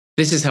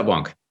This is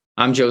Hubwonk.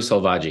 I'm Joe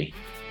Selvaggi.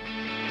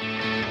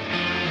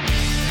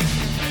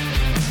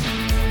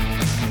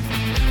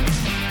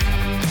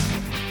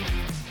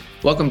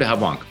 Welcome to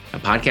Hubwonk, a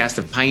podcast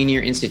of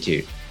Pioneer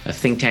Institute, a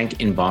think tank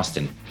in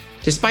Boston.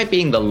 Despite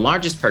being the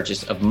largest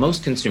purchase of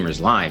most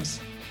consumers' lives,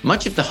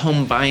 much of the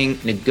home buying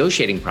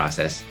negotiating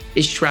process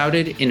is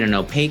shrouded in an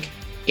opaque,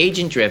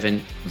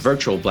 agent-driven,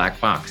 virtual black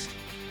box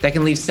that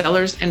can leave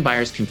sellers and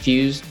buyers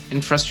confused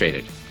and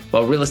frustrated.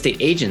 While real estate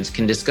agents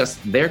can discuss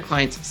their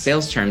clients'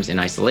 sales terms in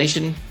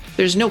isolation,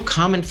 there's no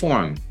common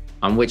forum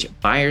on which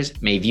buyers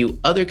may view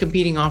other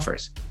competing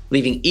offers,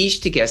 leaving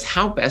each to guess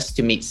how best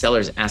to meet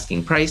sellers'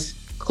 asking price,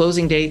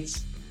 closing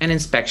dates, and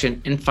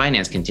inspection and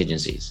finance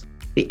contingencies.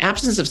 The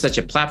absence of such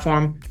a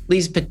platform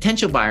leaves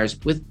potential buyers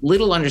with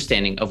little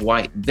understanding of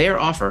why their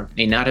offer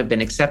may not have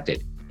been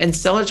accepted, and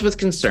sellers with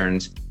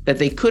concerns that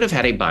they could have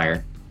had a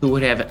buyer who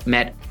would have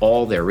met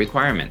all their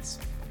requirements.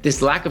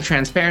 This lack of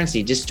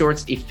transparency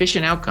distorts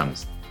efficient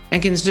outcomes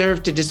and can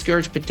serve to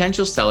discourage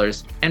potential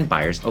sellers and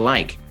buyers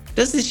alike.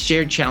 Does this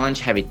shared challenge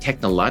have a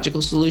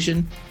technological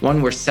solution,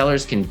 one where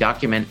sellers can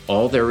document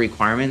all their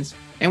requirements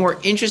and where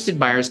interested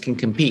buyers can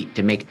compete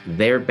to make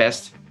their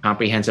best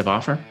comprehensive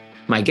offer?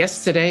 My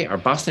guests today are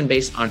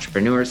Boston-based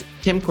entrepreneurs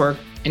Tim Quirk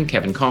and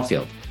Kevin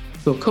Caulfield,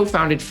 who have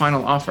co-founded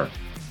Final Offer,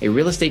 a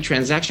real estate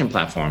transaction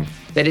platform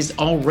that is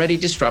already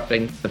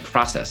disrupting the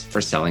process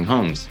for selling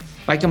homes.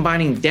 By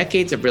combining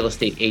decades of real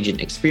estate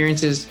agent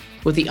experiences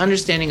with the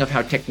understanding of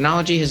how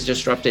technology has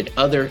disrupted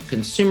other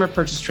consumer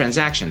purchase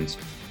transactions,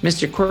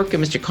 Mr. Quirk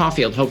and Mr.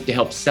 Caulfield hope to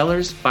help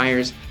sellers,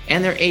 buyers,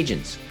 and their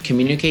agents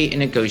communicate and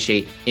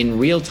negotiate in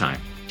real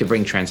time to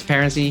bring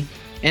transparency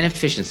and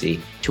efficiency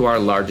to our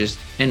largest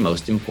and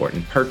most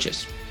important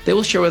purchase. They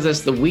will share with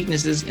us the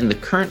weaknesses in the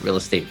current real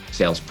estate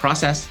sales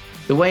process,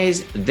 the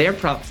ways their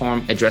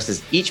platform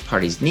addresses each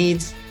party's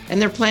needs,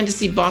 and their plan to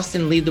see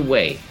Boston lead the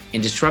way in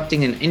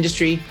disrupting an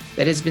industry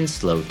that has been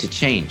slow to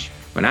change.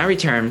 When I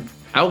return,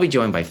 I will be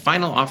joined by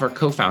Final Offer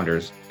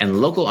co-founders and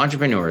local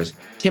entrepreneurs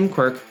Tim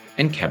Quirk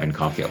and Kevin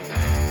Caulfield.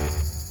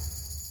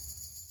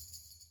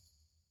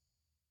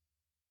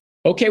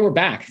 Okay, we're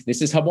back.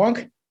 This is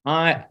Hubwonk.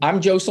 I'm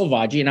Joe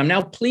Selvaggi, and I'm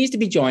now pleased to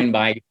be joined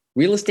by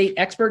real estate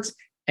experts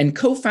and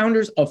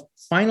co-founders of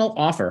Final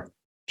Offer,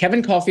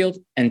 Kevin Caulfield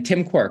and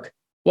Tim Quirk.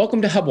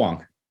 Welcome to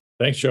Hubwonk.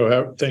 Thanks,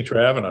 Joe. Thanks for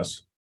having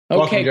us.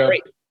 Okay,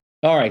 great.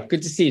 All right,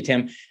 good to see you,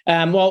 Tim.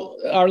 Well,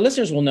 our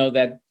listeners will know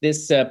that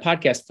this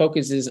podcast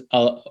focuses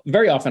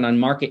very often on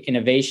market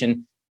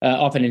innovation,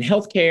 often in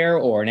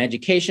healthcare or in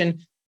education,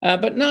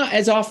 but not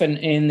as often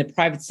in the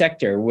private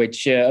sector,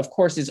 which, of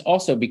course, is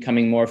also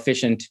becoming more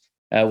efficient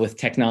with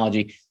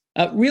technology.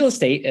 Real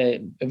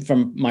estate,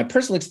 from my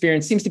personal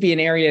experience, seems to be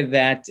an area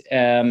that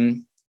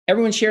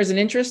everyone shares an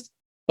interest.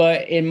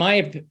 But in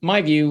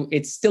my view,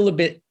 it's still a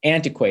bit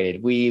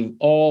antiquated. We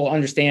all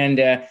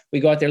understand we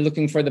go out there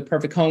looking for the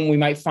perfect home. We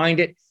might find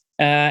it,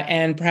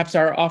 and perhaps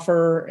our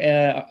offer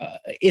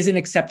isn't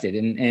accepted.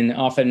 And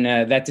often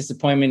that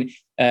disappointment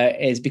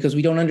is because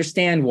we don't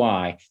understand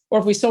why. Or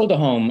if we sold a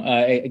home,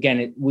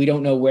 again, we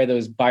don't know where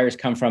those buyers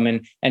come from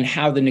and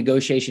how the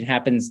negotiation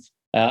happens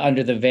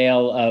under the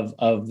veil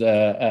of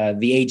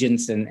the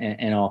agents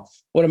and all.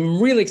 What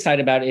I'm really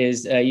excited about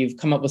is you've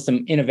come up with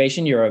some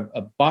innovation. You're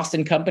a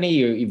Boston company.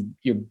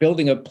 You're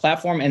building a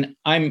platform, and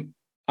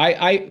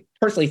I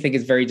personally think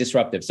it's very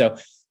disruptive. So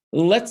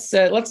let's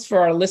for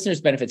our listeners'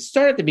 benefit,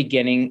 start at the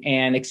beginning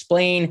and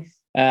explain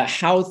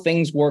how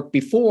things work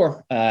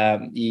before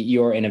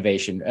your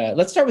innovation.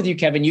 Let's start with you,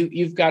 Kevin.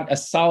 You've got a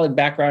solid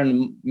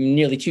background,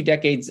 nearly 2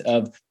 decades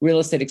of real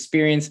estate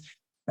experience.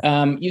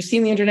 You've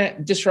seen the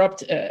internet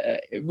disrupt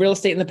real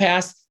estate in the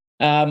past,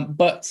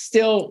 but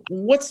still,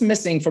 what's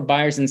missing for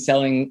buyers and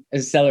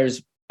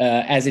sellers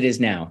as it is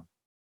now?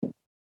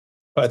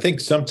 I think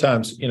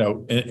sometimes,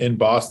 in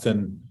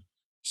Boston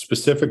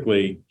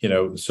specifically,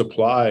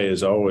 supply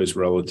is always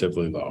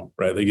relatively low,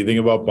 right? Like you think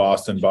about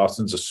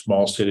Boston's a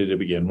small city to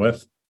begin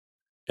with.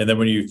 And then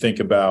when you think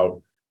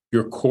about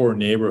your core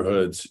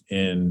neighborhoods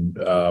in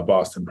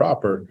Boston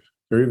proper,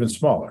 they're even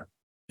smaller.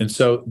 And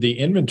so the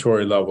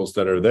inventory levels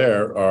that are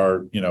there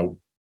are,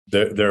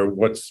 they're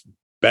what's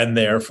been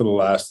there for the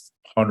last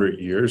 100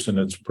 years. And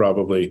it's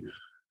probably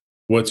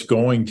what's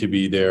going to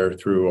be there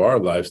through our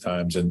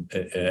lifetimes and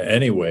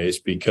anyways,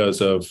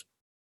 because of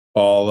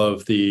all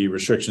of the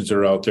restrictions that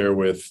are out there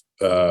with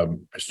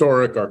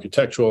historic,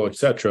 architectural, et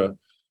cetera.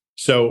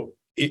 So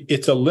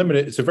it's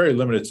a very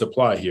limited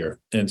supply here.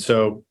 And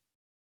so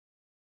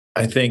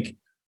I think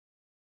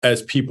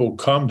as people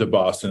come to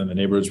Boston and the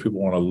neighborhoods people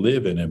want to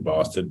live in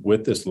Boston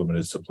with this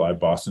limited supply,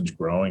 Boston's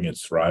growing,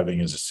 it's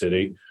thriving as a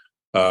city.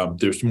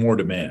 There's more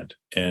demand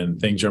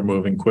and things are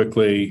moving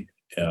quickly.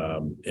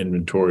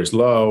 Inventory is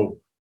low,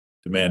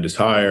 demand is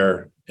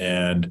higher.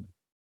 And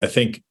I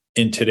think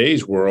in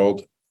today's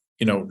world,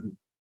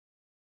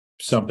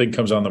 something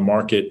comes on the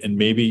market and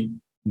maybe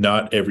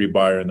not every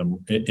buyer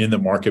in the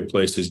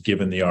marketplace is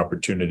given the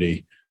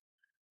opportunity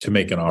to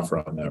make an offer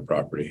on that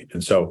property.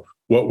 And so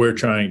what we're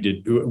trying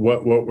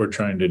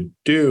to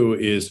do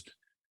is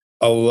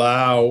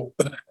allow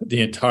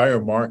the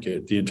entire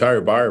market, the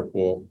entire buyer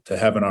pool, to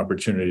have an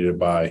opportunity to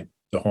buy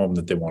the home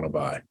that they want to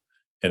buy.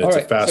 And All it's a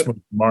right. fast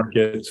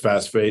market. It's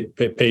fast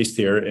paced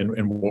here,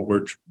 and what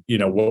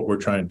we're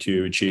trying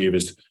to achieve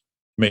is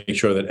make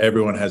sure that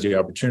everyone has the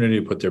opportunity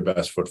to put their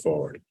best foot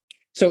forward.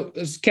 So,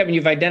 Kevin,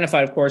 you've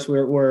identified, of course,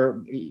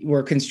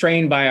 we're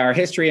constrained by our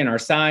history and our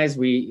size.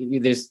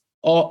 There's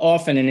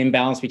often an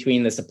imbalance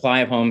between the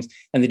supply of homes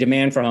and the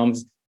demand for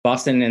homes.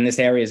 Boston and this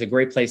area is a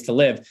great place to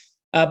live.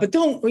 But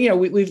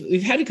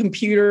we've had a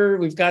computer.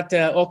 We've got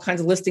all kinds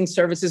of listing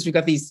services. We've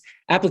got these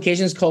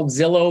applications called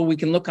Zillow. We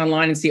can look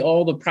online and see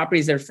all the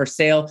properties that are for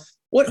sale.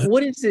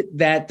 What is it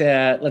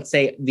that let's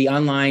say the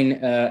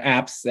online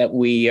apps that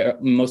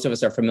most of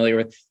us are familiar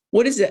with?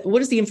 What is it?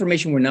 What is the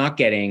information we're not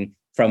getting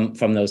from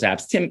those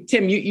apps?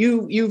 Tim,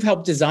 you've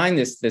helped design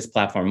this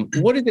platform.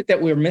 What is it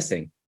that we're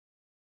missing?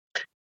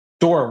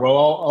 Sure.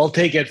 Well, I'll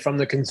take it from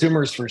the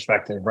consumer's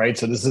perspective, right?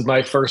 So this is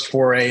my first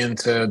foray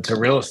into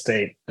real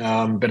estate. Been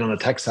on the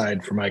tech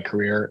side for my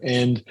career,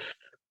 and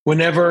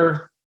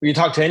whenever you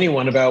talk to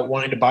anyone about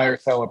wanting to buy or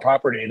sell a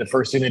property, the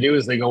first thing they do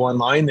is they go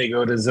online, they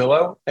go to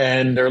Zillow,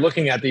 and they're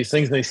looking at these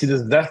things, and they see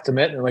this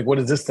estimate, and they're like, "What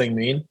does this thing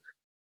mean?"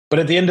 But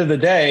at the end of the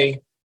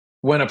day,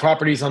 when a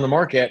property is on the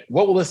market,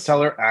 what will the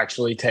seller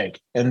actually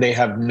take? And they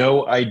have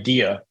no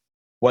idea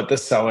what the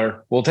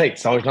seller will take.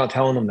 Seller's not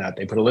telling them that.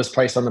 They put a list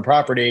price on the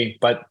property,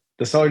 but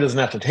the seller doesn't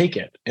have to take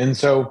it. And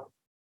so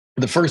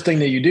the first thing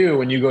that you do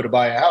when you go to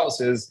buy a house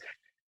is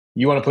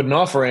you want to put an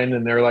offer in,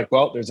 and they're like,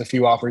 well, there's a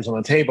few offers on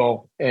the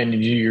table, and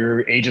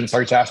your agent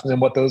starts asking them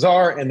what those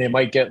are, and they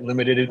might get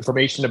limited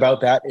information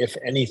about that, if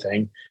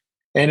anything.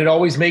 And it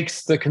always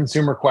makes the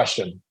consumer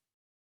question,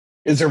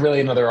 is there really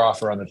another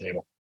offer on the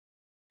table?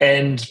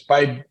 And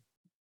by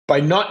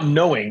not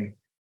knowing,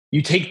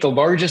 you take the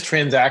largest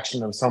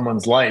transaction of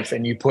someone's life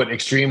and you put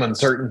extreme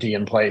uncertainty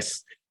in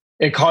place.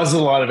 It causes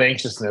a lot of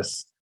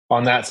anxiousness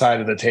on that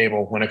side of the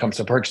table when it comes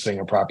to purchasing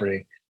a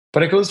property.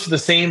 But it goes for the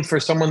same for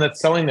someone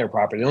that's selling their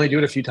property. They only do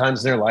it a few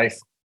times in their life.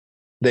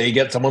 They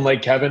get someone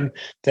like Kevin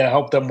to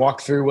help them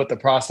walk through what the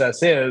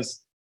process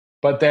is.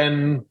 But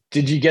then,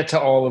 did you get to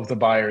all of the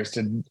buyers?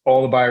 Did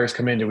all the buyers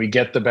come in? Did we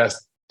get the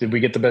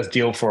best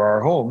deal for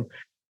our home?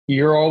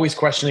 You're always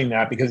questioning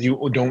that because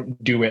you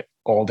don't do it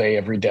all day,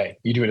 every day.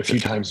 You do it a few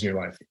times in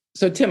your life.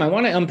 So, Tim, I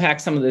want to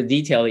unpack some of the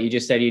detail that you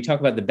just said. You talk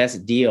about the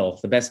best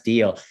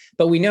deal.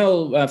 But we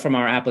know from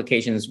our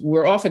applications,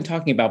 we're often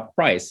talking about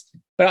price.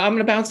 But I'm going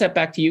to bounce that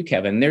back to you,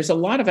 Kevin. There's a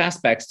lot of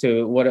aspects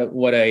to what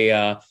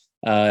a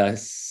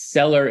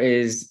seller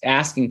is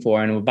asking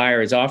for and a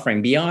buyer is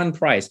offering beyond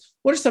price.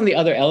 What are some of the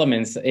other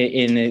elements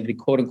in the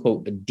quote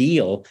unquote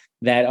deal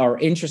that are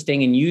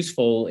interesting and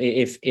useful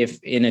if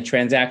in a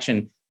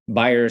transaction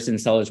buyers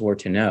and sellers were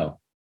to know?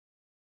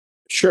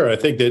 Sure. I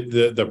think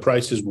that the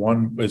price is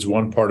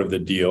one part of the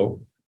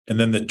deal, and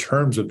then the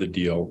terms of the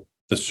deal,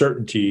 the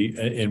certainty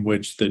in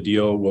which the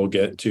deal will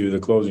get to the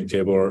closing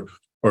table,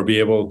 or be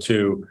able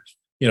to,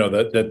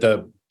 that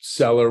the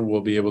seller will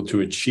be able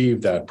to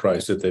achieve that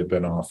price that they've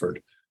been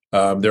offered.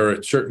 There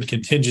are certain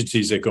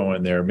contingencies that go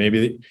in there.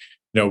 Maybe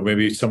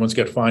someone's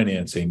got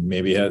financing.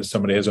 Maybe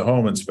somebody has a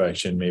home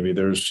inspection. Maybe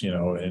there's,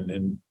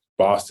 in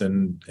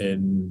Boston,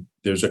 and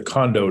there's a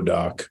condo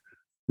doc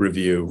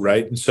review,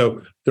 right? And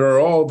so there are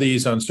all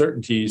these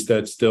uncertainties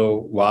that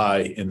still lie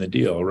in the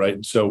deal, right?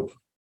 And so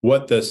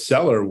what the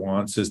seller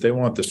wants is they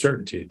want the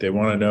certainty. They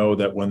want to know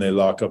that when they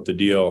lock up the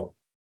deal,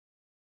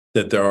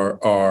 that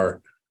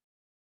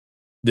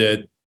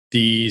that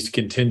these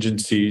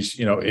contingencies,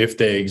 if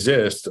they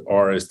exist,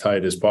 are as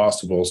tight as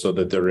possible so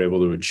that they're able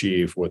to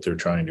achieve what they're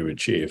trying to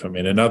achieve. I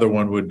mean, another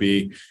one would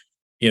be,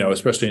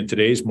 especially in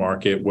today's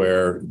market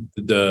where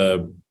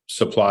the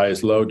supply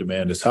is low,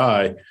 demand is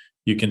high,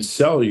 you can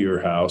sell your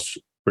house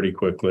pretty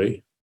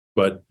quickly,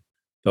 but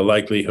the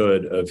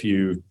likelihood of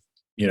you,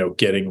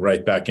 getting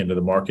right back into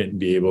the market and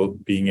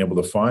being able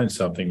to find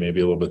something may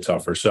be a little bit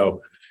tougher.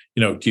 So,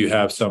 do you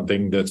have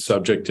something that's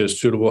subject to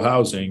suitable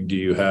housing? Do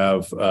you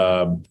have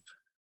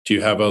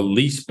a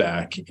lease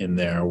back in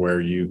there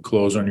where you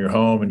close on your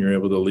home and you're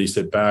able to lease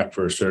it back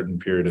for a certain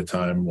period of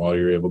time while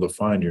you're able to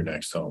find your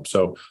next home?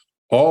 So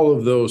all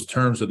of those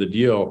terms of the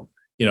deal,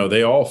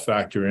 they all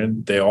factor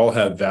in, they all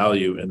have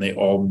value, and they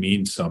all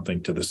mean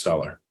something to the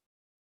seller.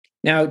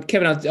 Now,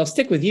 Kevin, I'll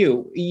stick with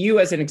you. You,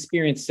 as an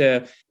experienced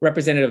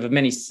representative of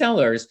many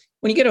sellers,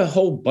 when you get a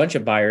whole bunch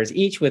of buyers,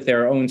 each with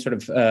their own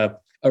sort of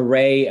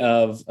array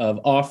of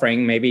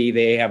offering, maybe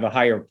they have a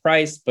higher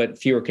price but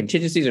fewer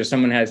contingencies, or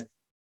someone has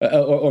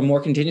or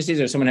more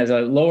contingencies, or someone has a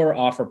lower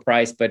offer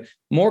price but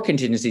more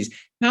contingencies.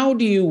 How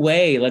do you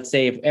weigh, let's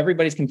say, if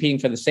everybody's competing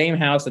for the same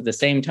house at the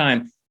same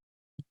time,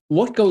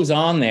 what goes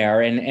on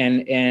there? And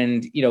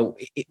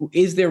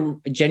is there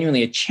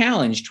genuinely a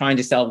challenge trying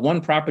to sell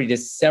one property to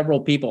several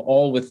people,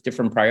 all with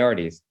different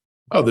priorities?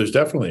 Oh, there's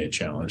definitely a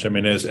challenge. I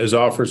mean, as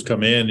offers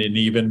come in, and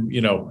even,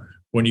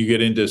 when you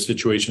get into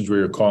situations where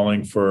you're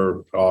calling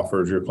for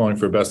offers, you're calling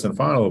for best and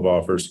final of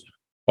offers,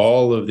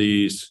 all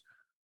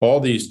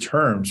these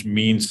terms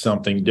mean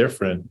something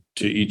different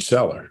to each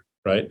seller,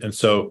 right? And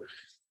so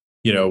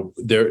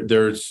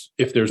there's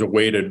if there's a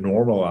way to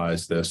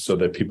normalize this so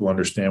that people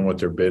understand what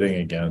they're bidding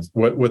against,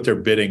 what they're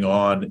bidding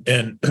on,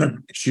 and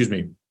excuse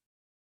me,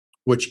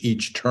 which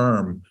each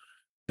term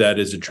that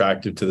is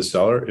attractive to the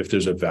seller, if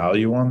there's a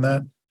value on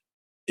that,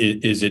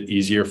 is it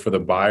easier for the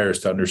buyers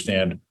to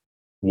understand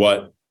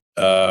what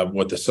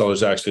the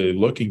seller's actually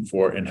looking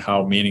for and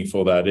how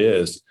meaningful that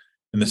is?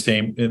 And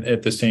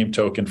at the same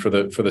token, for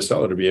the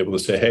seller to be able to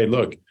say, "Hey,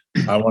 look,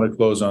 I want to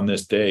close on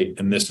this date,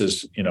 and this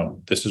is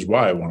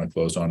why I want to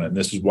close on it, and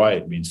this is why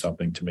it means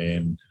something to me."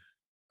 And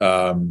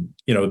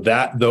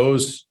that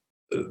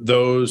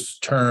those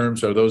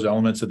terms or those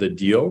elements of the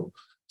deal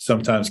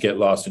sometimes get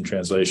lost in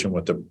translation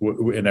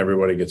and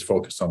everybody gets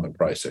focused on the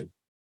pricing.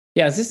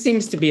 Yeah, this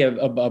seems to be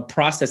a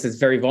process that's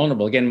very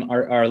vulnerable. Again,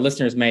 our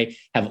listeners may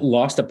have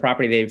lost a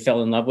property they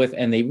fell in love with,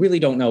 and they really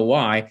don't know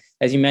why.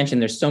 As you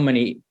mentioned, there's so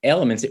many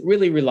elements. It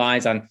really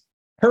relies on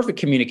perfect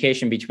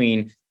communication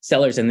between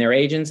sellers and their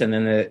agents, and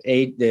then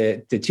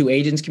the two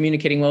agents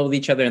communicating well with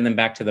each other, and then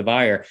back to the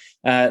buyer.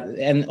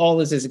 And all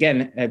this is,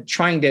 again,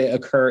 trying to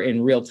occur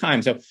in real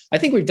time. So I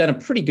think we've done a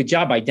pretty good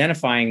job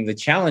identifying the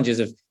challenges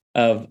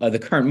of the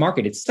current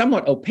market. It's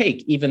somewhat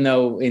opaque, even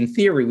though in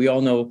theory we all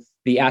know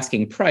the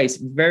asking price.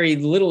 Very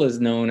little is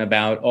known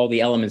about all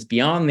the elements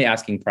beyond the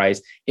asking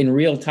price in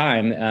real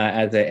time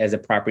as a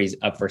property is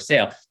up for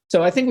sale.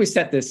 So I think we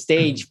set the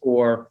stage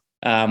for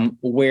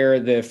where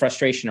the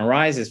frustration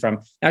arises from.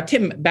 Now,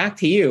 Tim, back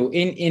to you.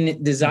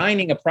 In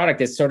designing a product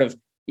that's sort of,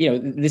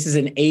 this is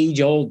an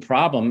age-old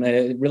problem.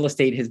 Real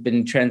estate has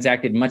been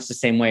transacted much the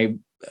same way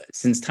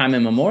since time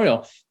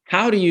immemorial.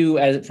 How do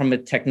you, from a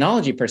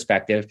technology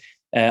perspective,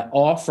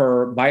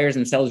 offer buyers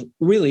and sellers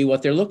really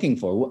what they're looking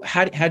for?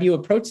 How do you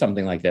approach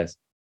something like this?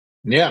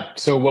 Yeah.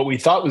 So what we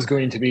thought was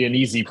going to be an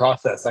easy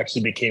process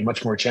actually became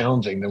much more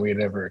challenging than we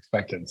had ever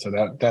expected.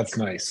 So that's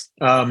nice.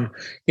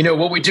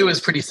 What we do is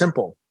pretty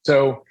simple.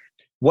 So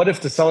what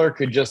if the seller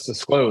could just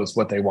disclose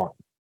what they want,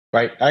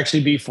 right?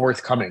 Actually be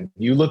forthcoming.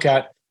 You look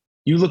at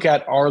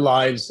our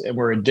lives, and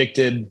we're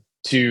addicted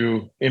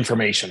to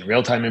information,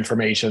 real-time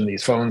information.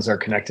 These phones are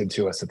connected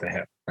to us at the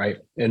hip, right?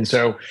 And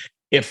so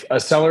if a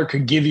seller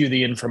could give you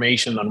the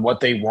information on what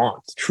they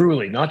want,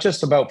 truly, not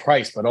just about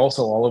price, but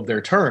also all of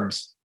their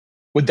terms,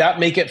 would that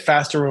make it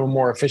faster and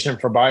more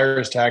efficient for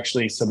buyers to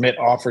actually submit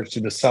offers to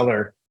the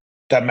seller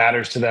that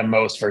matters to them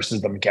most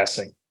versus them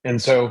guessing?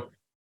 And so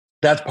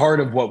that's part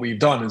of what we've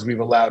done is we've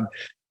allowed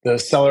the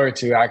seller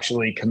to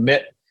actually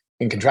commit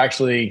and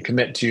contractually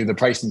commit to the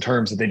price and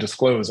terms that they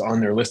disclose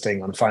on their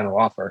listing on final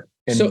offer.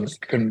 And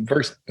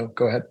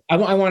go ahead. I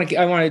want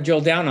to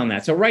drill down on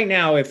that. So right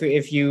now,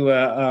 if you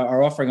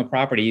are offering a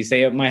property, you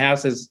say my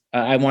house is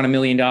I want $1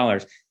 million,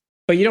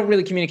 but you don't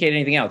really communicate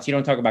anything else. You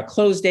don't talk about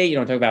close date. You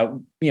don't talk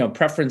about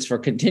preference for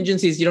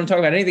contingencies. You don't talk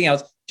about anything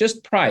else.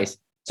 Just price.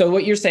 So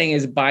what you're saying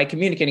is by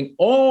communicating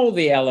all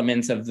the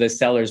elements of the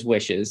seller's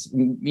wishes,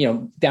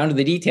 down to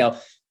the detail,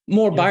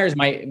 more buyers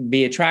might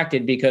be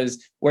attracted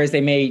because whereas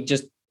they may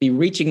just be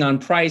reaching on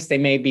price, they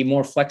may be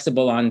more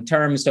flexible on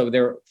terms. So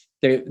they're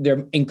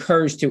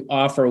encouraged to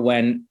offer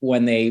when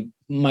they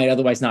might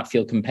otherwise not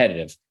feel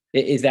competitive.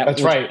 Is that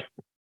that's right?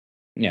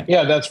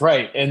 Yeah, that's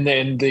right. And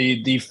then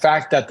the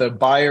fact that the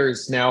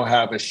buyers now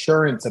have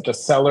assurance that the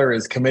seller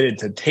is committed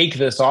to take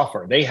this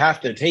offer, they have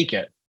to take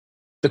it.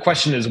 The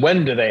question is,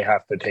 when do they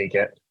have to take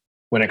it?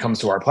 When it comes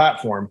to our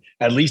platform,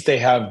 at least they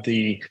have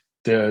the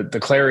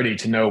clarity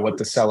to know what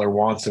the seller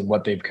wants and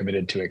what they've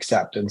committed to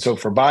accept. And so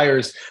for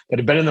buyers that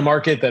have been in the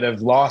market that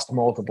have lost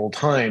multiple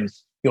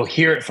times, you'll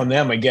hear it from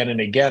them again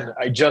and again.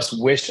 I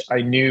just wish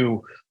I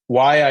knew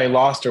why I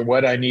lost or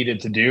what I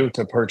needed to do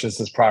to purchase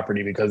this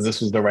property because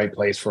this was the right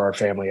place for our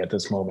family at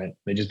this moment.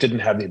 They just didn't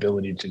have the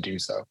ability to do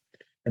so.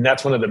 And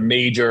that's one of the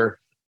major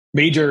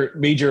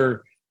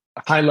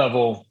high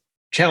level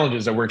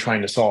challenges that we're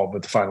trying to solve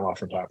with the final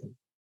offer platform.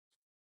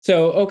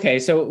 So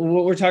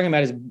what we're talking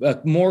about is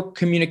more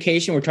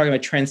communication. We're talking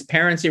about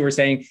transparency. We're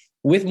saying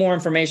with more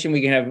information,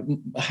 we can have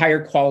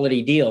higher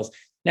quality deals.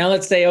 Now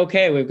let's say,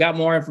 okay, we've got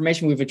more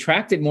information. We've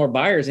attracted more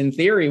buyers. In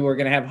theory, we're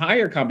going to have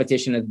higher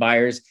competition as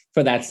buyers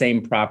for that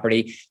same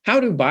property. How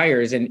do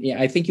buyers, and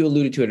I think you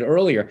alluded to it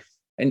earlier,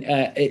 and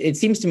it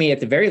seems to me at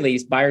the very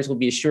least, buyers will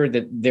be assured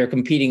that they're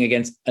competing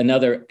against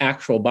another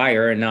actual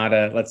buyer and not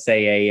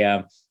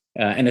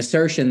an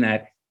assertion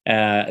that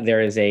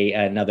there is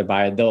another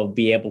buyer. They'll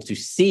be able to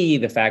see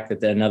the fact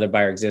that another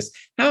buyer exists.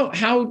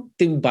 How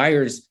do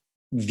buyers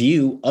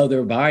view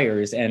other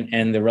buyers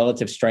and the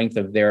relative strength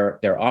of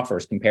their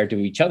offers compared to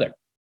each other?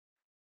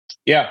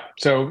 Yeah.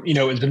 So,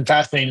 it's been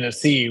fascinating to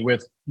see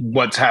with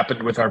what's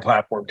happened with our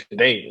platform to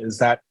date is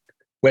that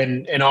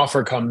when an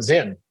offer comes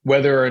in,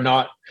 whether or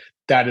not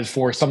that is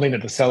for something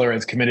that the seller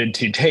has committed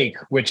to take,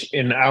 which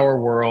in our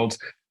world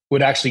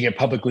would actually get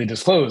publicly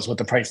disclosed what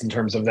the price in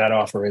terms of that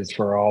offer is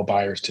for all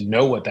buyers to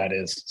know what that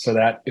is, so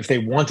that if they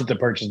wanted to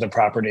purchase the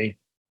property,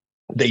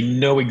 they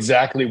know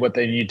exactly what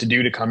they need to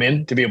do to come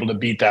in to be able to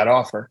beat that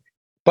offer.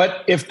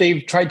 But if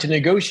they've tried to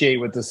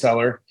negotiate with the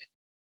seller,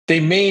 they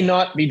may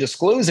not be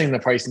disclosing the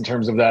price in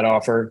terms of that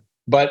offer,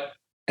 but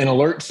an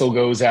alert still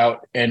goes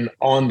out, and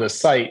on the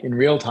site in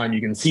real time,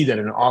 you can see that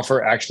an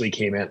offer actually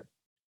came in.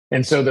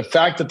 And so the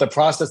fact that the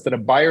process that a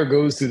buyer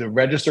goes through to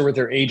register with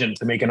their agent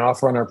to make an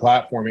offer on our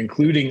platform,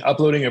 including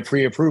uploading a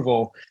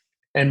pre-approval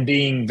and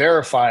being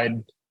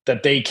verified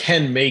that they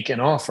can make an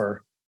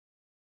offer,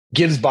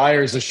 gives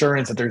buyers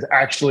assurance that there's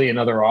actually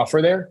another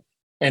offer there.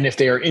 And if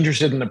they are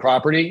interested in the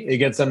property, it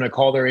gets them to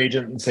call their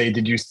agent and say,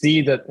 did you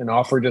see that an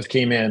offer just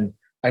came in?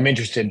 I'm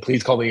interested.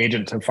 Please call the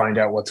agent to find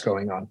out what's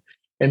going on.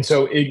 And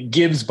so it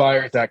gives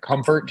buyers that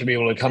comfort to be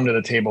able to come to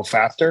the table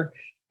faster.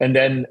 And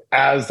then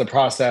as the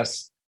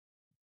process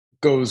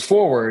goes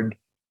forward,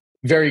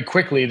 very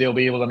quickly, they'll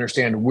be able to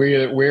understand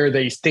where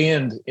they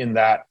stand in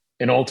that.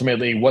 And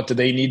ultimately, what do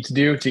they need to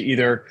do to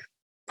either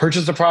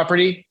purchase the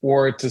property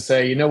or to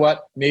say, you know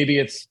what, maybe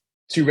it's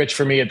too rich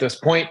for me at this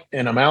point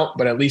and I'm out,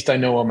 but at least I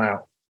know I'm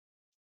out.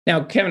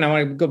 Now, Kevin, I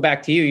want to go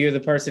back to you. You're the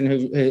person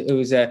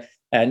who's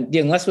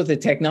dealing less with the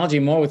technology,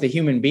 more with the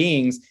human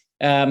beings.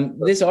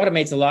 This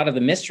automates a lot of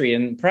the mystery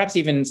and perhaps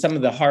even some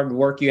of the hard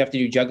work you have to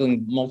do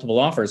juggling multiple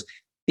offers.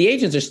 The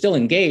agents are still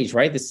engaged,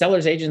 right? The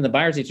seller's agent and the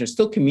buyer's agent are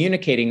still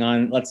communicating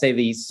on, let's say,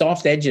 the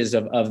soft edges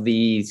of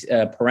these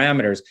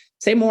parameters.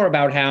 Say more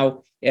about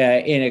how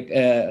in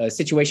a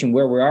situation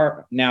where we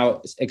are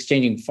now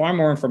exchanging far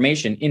more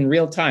information in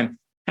real time,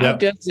 how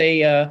does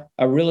a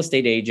real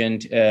estate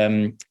agent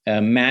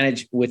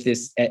manage with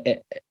this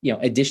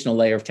additional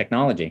layer of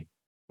technology?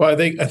 Well,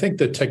 I think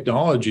the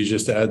technology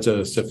just adds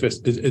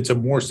it's a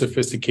more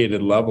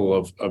sophisticated level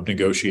of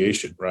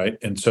negotiation, right?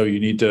 And so you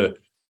need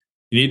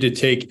to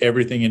take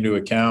everything into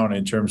account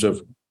in terms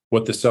of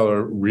what the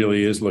seller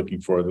really is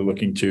looking for. They're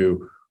looking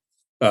to,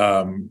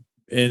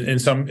 in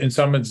some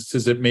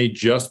instances, it may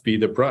just be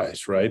the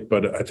price, right?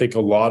 But I think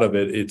a lot of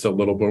it's a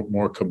little bit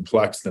more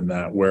complex than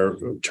that, where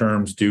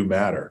terms do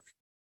matter.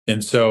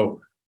 And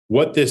so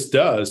what this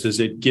does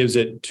is it gets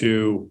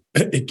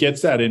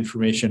that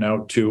information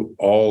out to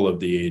all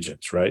of the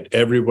agents, right?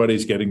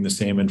 Everybody's getting the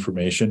same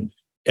information.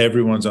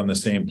 Everyone's on the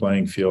same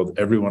playing field.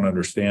 Everyone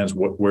understands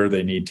where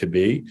they need to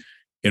be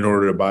in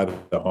order to buy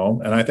the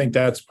home. And I think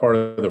that's part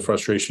of the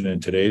frustration in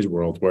today's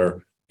world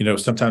where,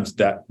 sometimes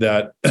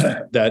that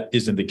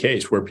isn't the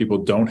case, where people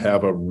don't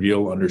have a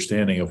real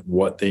understanding of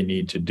what they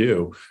need to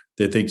do.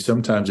 They think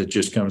sometimes it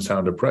just comes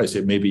down to price.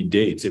 It may be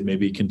dates, it may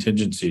be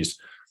contingencies.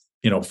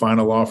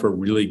 Final offer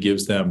really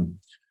gives them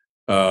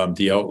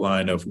the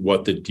outline of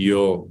what the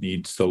deal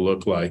needs to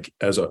look like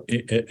as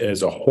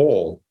a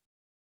whole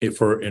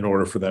in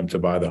order for them to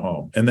buy the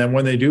home. And then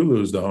when they do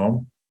lose the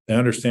home, they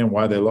understand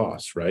why they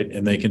lost, right?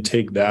 And they can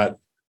take that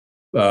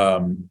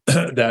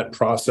that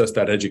process,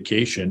 that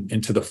education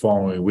into the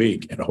following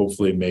week, and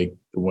hopefully make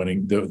the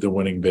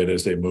winning bid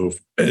as they move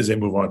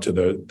on to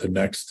the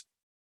next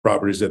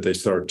properties that they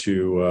start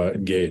to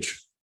engage.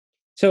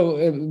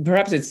 So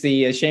perhaps it's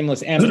the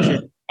shameless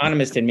amateur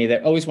economist in me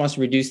that always wants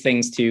to reduce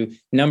things to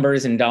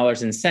numbers and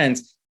dollars and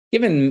cents.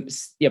 Given,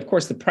 of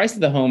course, the price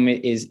of the home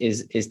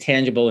is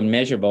tangible and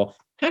measurable.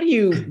 How do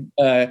you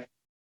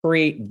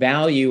create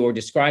value or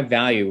describe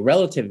value,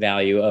 relative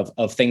value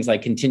of things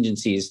like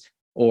contingencies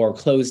or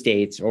close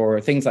dates or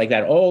things like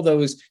that? All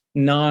those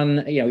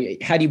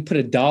how do you put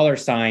a dollar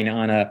sign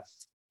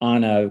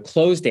on a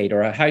close date,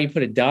 or how do you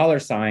put a dollar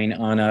sign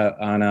on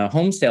a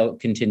home sale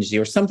contingency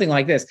or something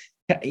like this?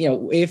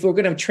 If we're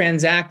going to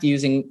transact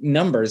using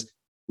numbers,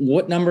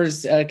 what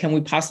numbers can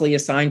we possibly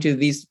assign to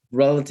these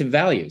relative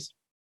values?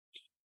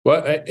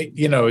 Well,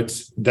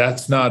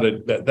 that's not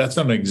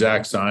an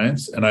exact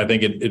science, and I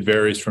think it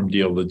varies from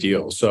deal to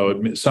deal.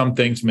 So some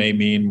things may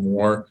mean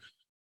more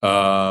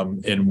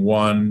in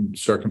one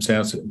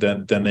circumstance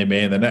than they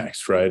may in the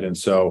next, right? And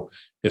so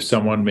if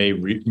someone may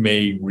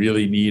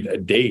really need a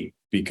date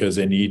because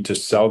they need to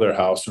sell their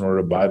house in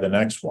order to buy the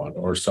next one,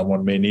 or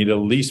someone may need a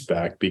lease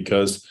back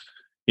because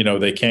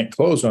they can't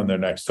close on their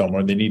next home,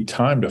 or they need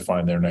time to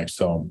find their next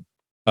home.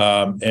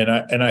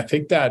 And I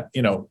think that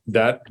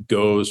that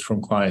goes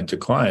from client to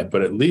client,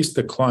 but at least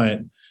the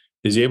client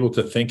is able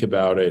to think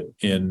about it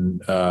in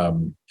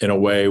a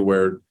way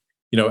where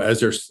as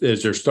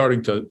they're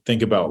starting to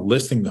think about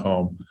listing the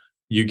home,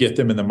 you get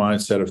them in the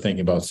mindset of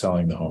thinking about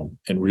selling the home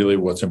and really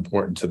what's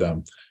important to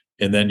them,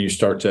 and then you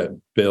start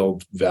to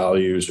build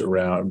values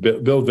around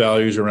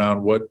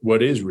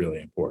what is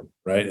really important,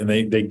 right? And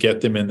they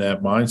get them in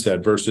that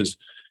mindset versus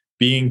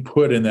being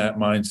put in that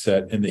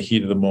mindset in the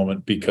heat of the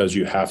moment because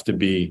you have to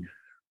be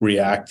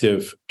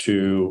reactive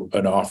to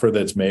an offer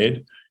that's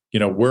made.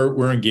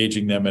 We're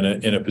engaging them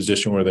in a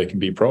position where they can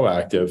be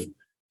proactive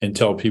and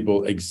tell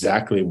people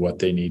exactly what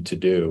they need to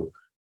do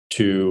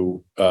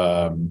to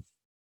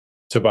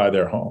buy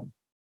their home.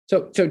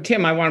 So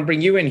Tim, I want to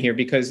bring you in here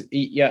because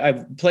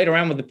I've played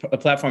around with the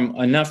platform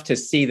enough to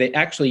see that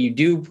actually you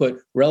do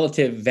put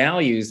relative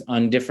values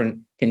on different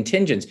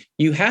contingents.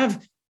 You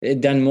have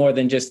done more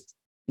than just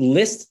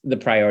list the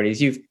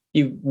priorities. You've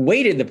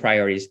weighted the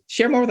priorities.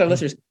 Share more with our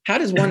listeners. How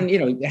does one,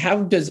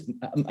 how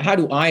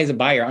do I as a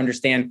buyer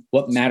understand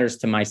what matters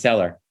to my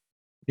seller?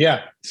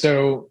 Yeah.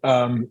 So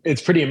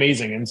it's pretty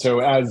amazing. And so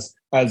as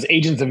as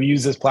agents have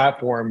used this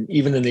platform,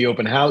 even in the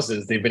open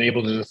houses, they've been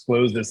able to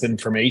disclose this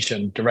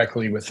information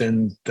directly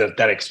within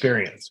that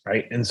experience,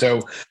 right? And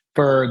so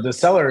for the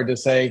seller to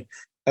say,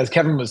 as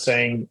Kevin was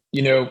saying,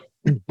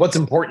 what's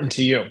important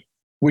to you?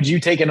 Would you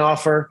take an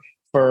offer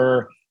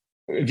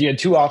if you had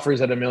two offers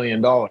at $1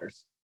 million?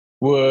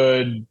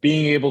 Would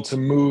being able to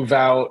move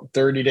out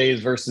 30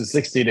 days versus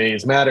 60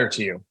 days matter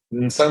to you?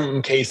 In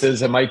some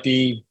cases, it might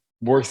be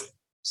worth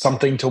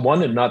something to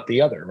one and not the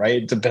other,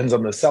 right? It depends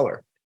on the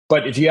seller.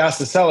 But if you ask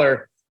the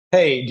seller,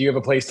 hey, do you have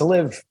a place to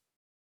live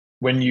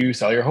when you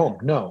sell your home?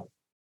 No.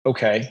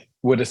 Okay.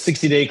 Would a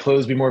 60-day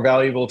close be more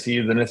valuable to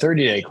you than a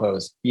 30-day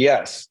close?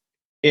 Yes.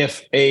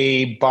 If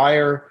a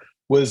buyer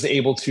was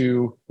able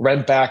to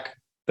rent back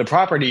the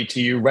property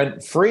to you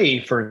rent free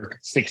for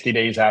 60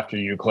 days after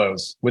you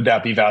close, would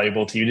that be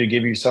valuable to you to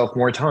give yourself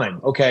more time?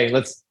 Okay,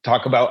 let's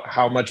talk about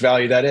how much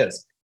value that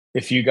is.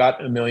 If you got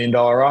 $1 million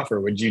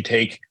offer, would you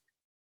take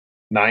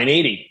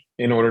 980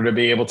 in order to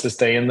be able to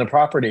stay in the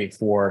property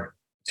for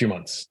 2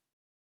 months?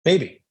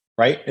 Maybe,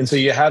 right? And so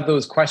you have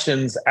those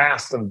questions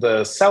asked of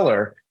the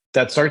seller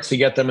that starts to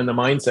get them in the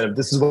mindset of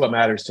this is what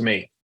matters to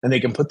me. And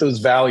they can put those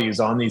values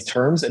on these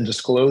terms and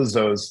disclose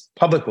those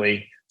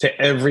publicly to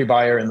every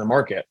buyer in the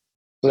market,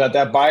 so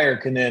that buyer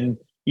can then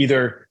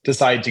either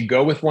decide to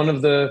go with one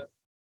of the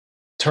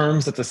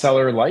terms that the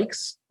seller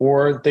likes,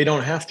 or they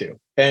don't have to.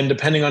 And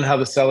depending on how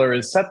the seller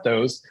has set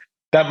those,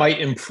 that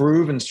might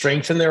improve and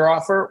strengthen their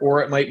offer,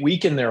 or it might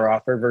weaken their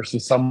offer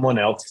versus someone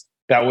else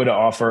that would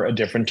offer a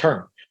different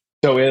term.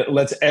 So it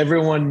lets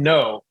everyone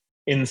know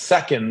in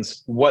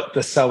seconds what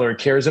the seller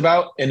cares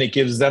about, and it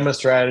gives them a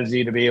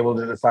strategy to be able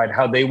to decide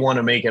how they want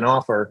to make an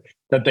offer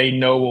that they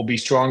know will be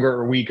stronger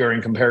or weaker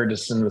in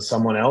comparison to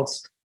someone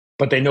else,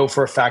 but they know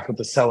for a fact what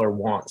the seller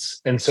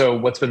wants. And so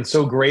what's been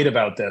so great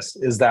about this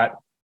is that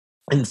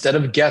instead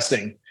of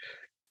guessing,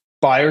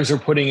 buyers are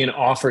putting in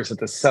offers that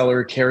the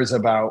seller cares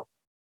about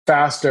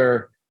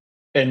faster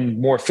and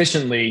more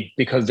efficiently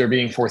because they're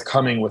being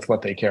forthcoming with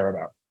what they care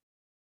about.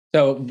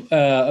 So,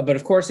 but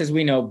of course, as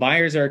we know,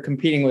 buyers are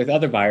competing with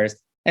other buyers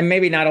and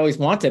maybe not always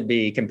want to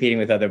be competing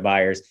with other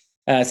buyers.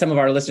 Some of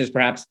our listeners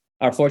perhaps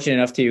are fortunate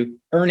enough to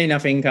earn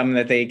enough income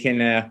that they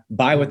can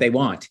buy what they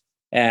want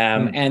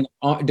and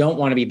don't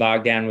want to be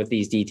bogged down with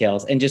these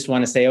details and just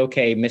want to say,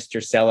 okay,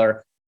 Mr.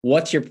 Seller,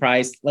 what's your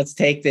price? Let's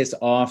take this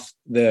off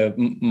the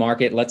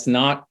market. Let's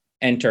not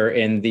enter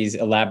in these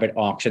elaborate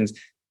auctions.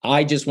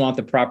 I just want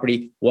the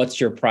property.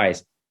 What's your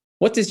price?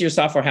 What does your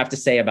software have to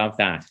say about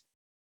that?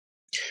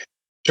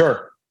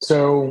 Sure.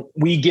 So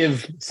we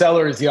give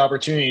sellers the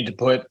opportunity to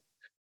put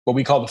what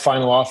we call the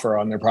final offer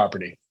on their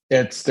property.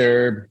 It's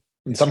in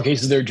some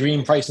cases, their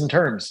dream price and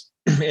terms.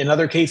 In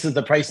other cases,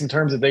 the price and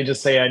terms that they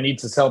just say, I need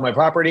to sell my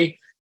property.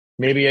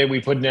 Maybe we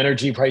put an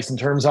energy price and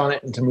terms on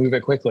it and to move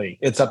it quickly.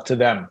 It's up to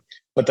them.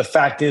 But the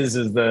fact is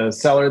the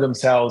seller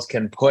themselves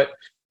can put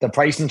the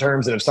price and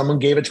terms that if someone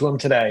gave it to them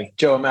today,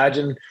 Joe,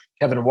 imagine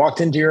Kevin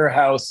walked into your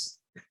house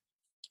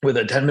with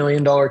a $10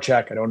 million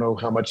check. I don't know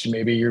how much,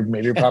 maybe your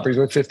property's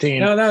worth 15.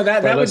 No,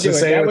 that would do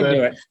it. That would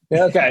do it.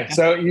 Yeah, okay.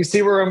 So you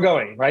see where I'm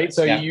going, right?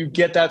 So you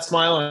get that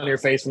smile on your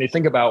face when you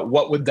think about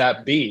what would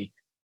that be?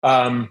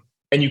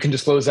 And you can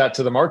disclose that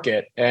to the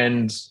market.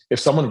 And if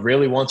someone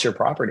really wants your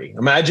property,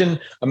 imagine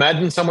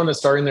someone that's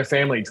starting their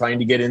family trying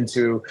to get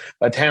into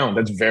a town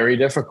that's very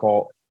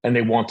difficult and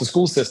they want the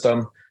school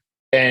system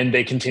and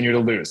they continue to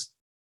lose.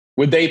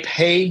 Would they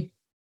pay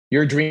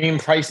your dream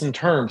price and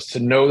terms to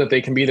know that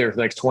they can be there for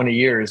the next 20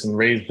 years and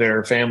raise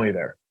their family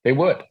there? They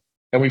would.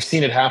 And we've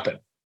seen it happen.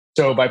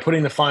 So by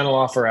putting the final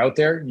offer out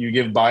there, you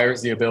give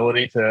buyers the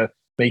ability to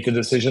make the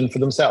decision for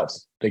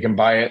themselves. They can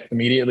buy it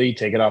immediately,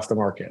 take it off the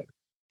market.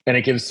 And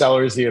it gives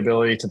sellers the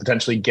ability to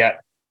potentially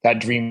get that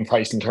dream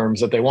price and terms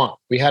that they want.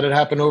 We had it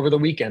happen over the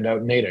weekend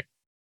out in Natick.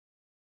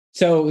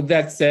 So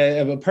that's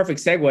a perfect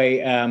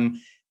segue.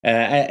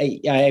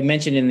 I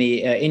mentioned in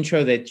the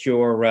intro that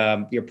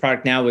your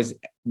product now is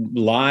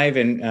live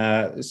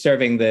and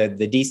serving the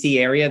DC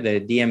area, the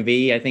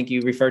DMV, I think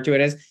you refer to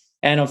it as,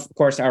 and of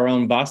course our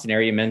own Boston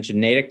area. You mentioned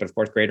Natick, but of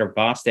course Greater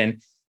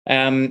Boston.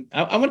 I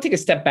want to take a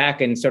step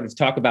back and sort of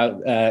talk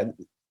about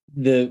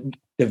the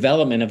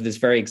development of this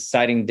very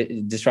exciting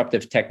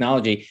disruptive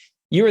technology.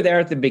 You were there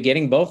at the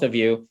beginning, both of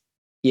you.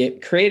 You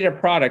created a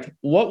product.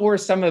 What were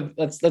some of?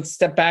 Let's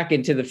step back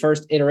into the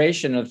first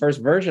iteration or the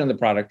first version of the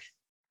product.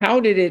 How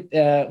did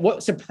it?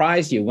 What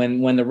surprised you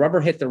when the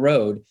rubber hit the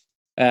road?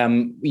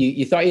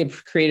 You thought you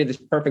had created this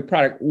perfect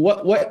product.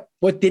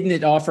 What didn't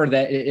it offer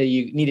that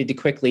you needed to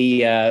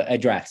quickly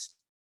address?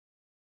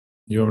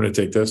 You want me to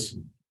take this?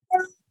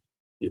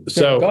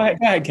 So go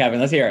ahead, Kevin.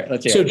 Let's hear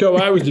it. So Joe,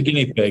 I was the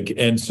guinea pig,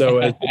 and so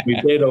as we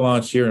beta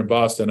launched here in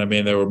Boston, I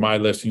mean, there were my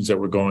listings that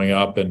were going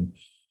up, and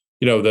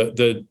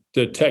the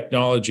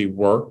technology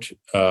worked,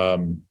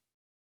 and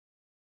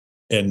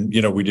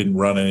we didn't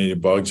run any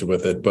bugs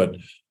with it, but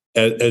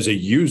as a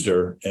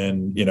user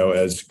and,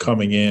 as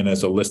coming in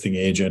as a listing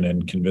agent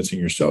and convincing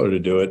your seller to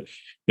do it,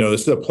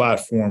 this is a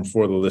platform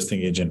for the listing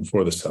agent,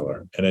 for the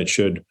seller. And it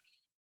should,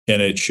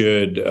 and it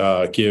should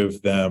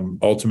give them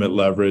ultimate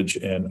leverage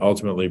and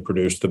ultimately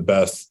produce the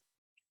best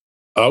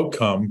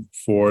outcome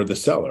for the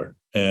seller.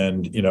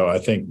 And, I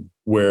think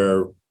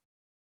where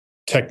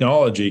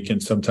technology can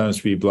sometimes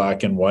be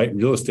black and white,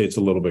 real estate's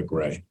a little bit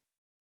gray.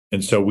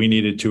 And so we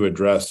needed to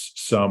address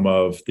some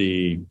of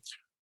the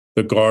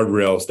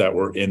guardrails that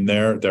were in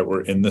there, that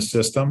were in the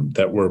system,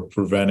 that were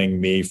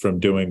preventing me from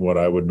doing what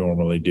I would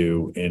normally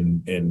do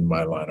in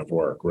my line of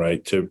work,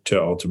 right? To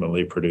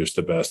ultimately produce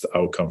the best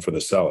outcome for the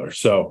seller.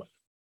 So,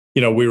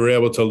 we were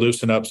able to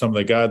loosen up some of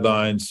the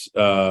guidelines,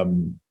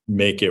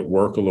 make it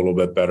work a little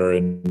bit better.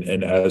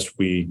 And as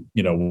we,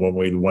 when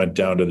we went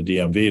down to the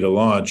DMV to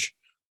launch,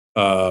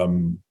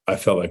 I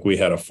felt like we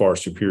had a far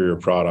superior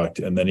product.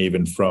 And then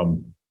even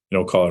from,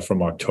 call it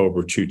from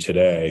October to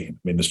today. I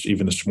mean,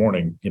 even this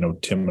morning,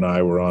 Tim and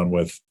I were on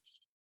with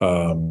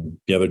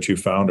the other two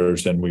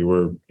founders, and we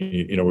were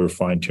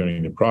fine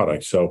tuning the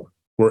product. So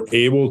we're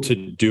able to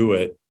do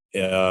it.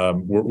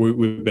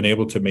 We've been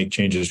able to make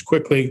changes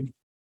quickly,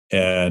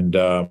 and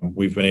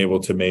we've been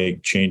able to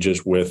make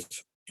changes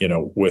with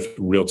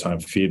real time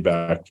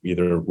feedback,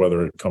 either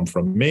whether it come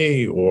from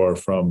me or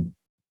from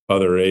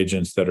other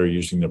agents that are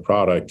using the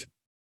product.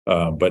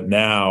 But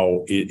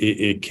now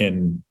it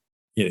can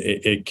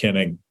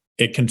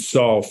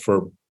solve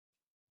for,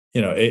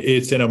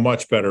 it's in a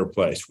much better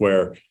place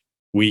where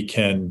we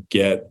can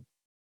get,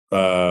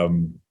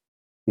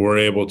 we're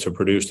able to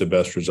produce the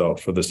best result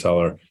for the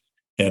seller.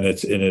 And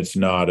it's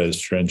not as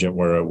stringent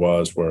where it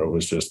was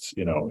just,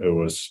 it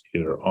was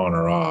either on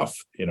or off.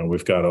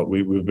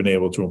 We've been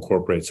able to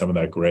incorporate some of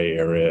that gray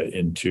area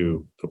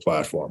into the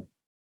platform.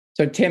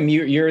 So Tim,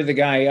 you're the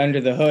guy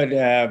under the hood,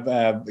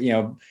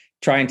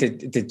 trying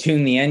to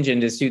tune the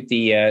engine to suit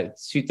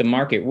the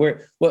market.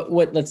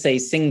 What let's say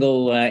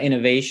single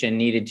innovation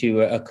needed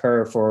to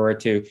occur for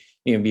it to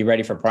be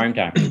ready for prime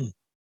time?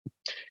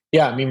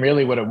 Yeah, I mean,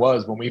 really what it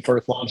was when we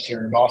first launched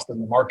here in Boston,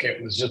 the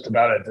market was just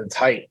about at its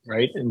height,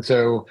 right? And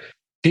so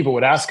people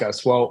would ask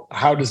us, well,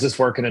 how does this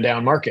work in a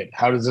down market?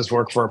 How does this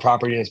work for a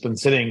property that's been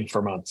sitting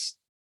for months?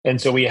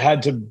 And so we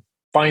had to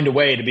find a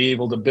way to be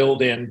able to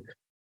build in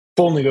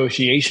full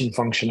negotiation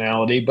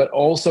functionality, but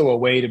also a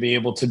way to be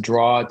able to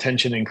draw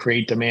attention and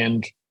create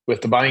demand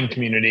with the buying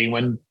community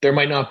when there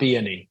might not be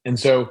any. And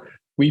so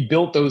we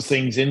built those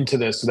things into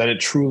this so that it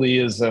truly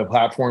is a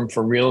platform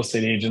for real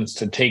estate agents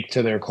to take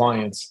to their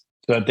clients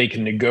so that they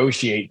can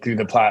negotiate through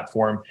the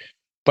platform,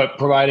 but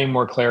providing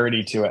more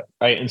clarity to it,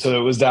 right? And so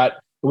it was that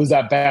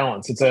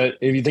balance.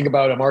 If you think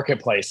about a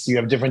marketplace, you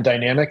have different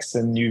dynamics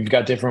and you've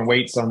got different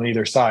weights on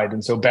either side.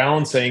 And so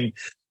balancing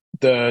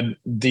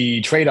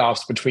the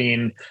trade-offs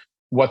between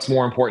what's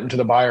more important to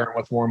the buyer and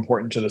what's more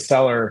important to the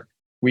seller,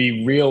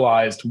 we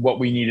realized what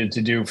we needed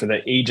to do for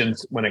the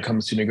agents when it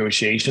comes to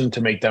negotiation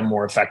to make them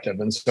more effective.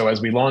 And so as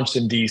we launched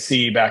in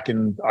DC back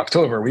in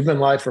October, we've been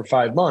live for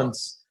 5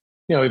 months.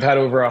 We've had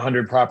over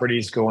 100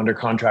 properties go under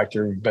contract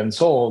or been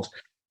sold.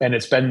 And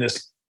it's been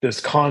this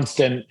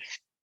constant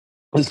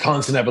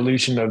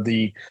evolution of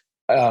the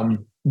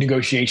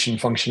negotiation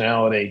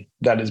functionality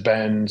that has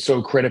been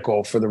so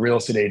critical for the real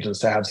estate agents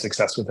to have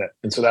success with it.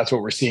 And so that's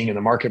what we're seeing in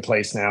the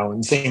marketplace now. And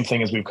the same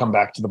thing as we've come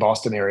back to the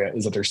Boston area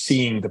is that they're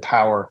seeing the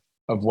power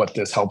of what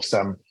this helps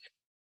them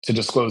to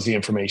disclose the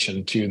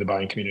information to the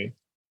buying community.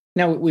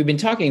 Now, we've been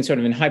talking sort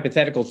of in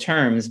hypothetical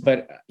terms,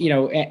 but,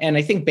 and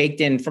I think baked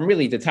in from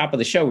really the top of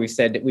the show, we've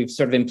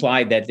sort of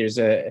implied that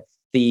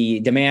the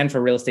demand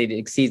for real estate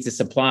exceeds the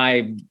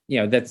supply.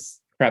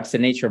 That's perhaps the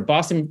nature of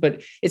Boston,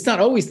 but it's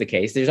not always the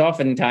case. There's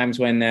often times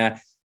when,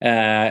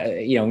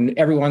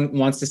 everyone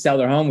wants to sell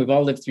their home. We've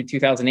all lived through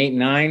 2008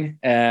 and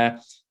 2009.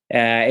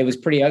 It was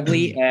pretty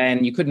ugly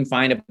and you couldn't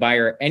find a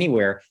buyer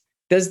anywhere.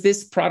 Does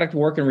this product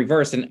work in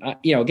reverse? And,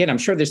 again, I'm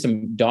sure there's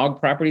some dog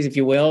properties, if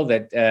you will,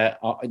 that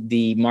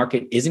the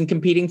market isn't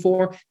competing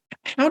for.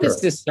 How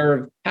does this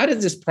serve? How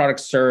does this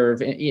product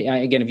serve?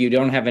 Again, if you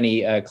don't have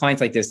any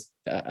clients like this,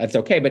 it's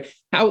okay. But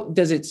how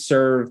does it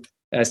serve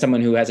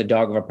someone who has a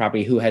dog of a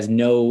property who has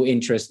no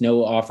interest,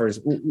 no offers?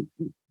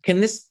 Can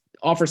this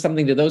offer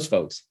something to those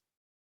folks?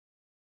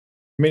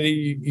 I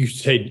mean, you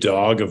say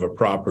dog of a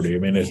property. I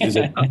mean, is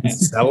it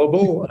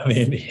unsellable? I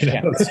mean,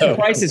 the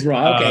price is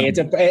wrong. Okay,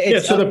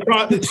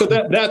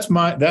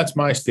 that's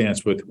my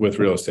stance with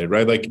real estate,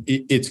 right? Like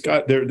it's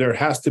got there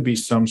has to be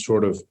some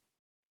sort of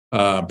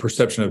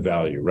perception of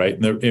value, right?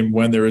 And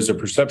when there is a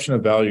perception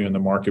of value in the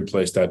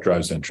marketplace, that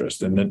drives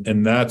interest,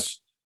 and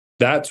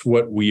that's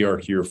what we are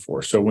here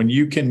for. So when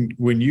you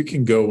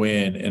can go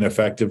in and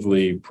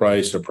effectively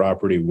price a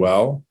property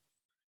well,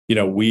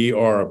 we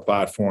are a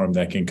platform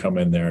that can come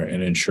in there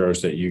and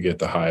ensures that you get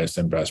the highest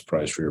and best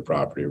price for your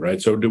property,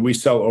 right? So do we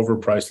sell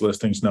overpriced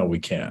listings? No, we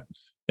can't.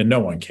 And no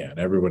one can.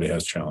 Everybody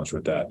has challenge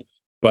with that.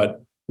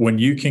 But when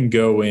you can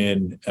go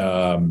in,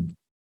 and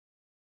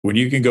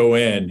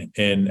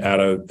add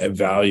a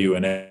value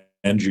and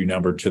entry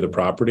number to the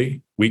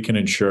property, we can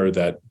ensure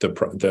that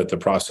the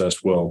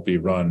process will be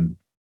run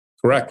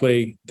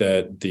correctly,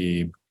 that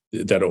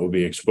it will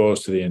be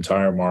exposed to the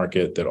entire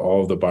market, that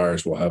all of the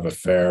buyers will have a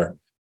fair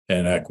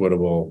and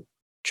equitable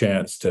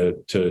chance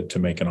to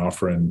make an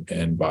offer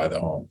and buy the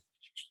home.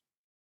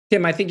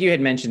 Tim, I think you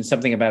had mentioned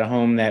something about a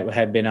home that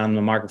had been on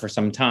the market for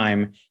some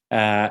time,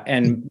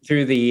 and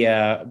through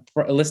the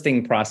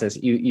listing process,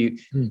 you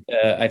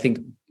I think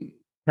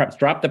perhaps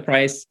dropped the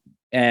price,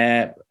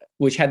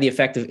 which had the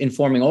effect of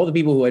informing all the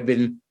people who had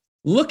been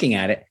looking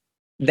at it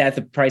that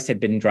the price had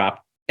been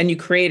dropped. And you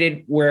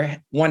created,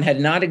 where one had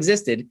not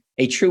existed,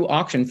 a true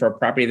auction for a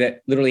property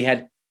that literally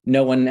had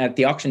no one at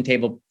the auction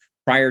table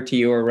prior to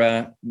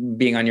your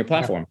being on your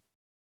platform.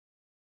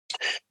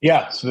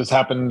 Yeah, so this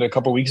happened a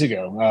couple of weeks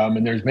ago,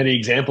 and there's many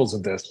examples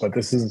of this, but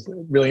this is a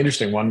really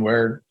interesting one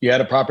where you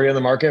had a property on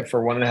the market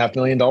for $1.5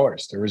 million.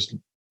 There was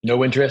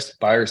no interest,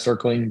 buyers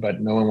circling,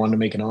 but no one wanted to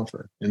make an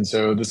offer. And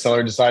so the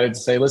seller decided to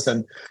say,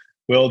 listen,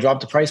 we'll drop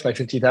the price by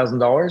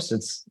 $50,000.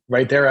 It's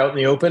right there out in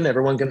the open.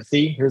 Everyone can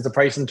see, here's the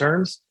price and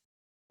terms.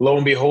 Lo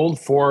and behold,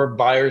 4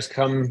 buyers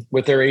come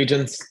with their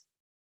agents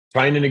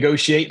trying to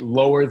negotiate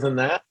lower than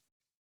that.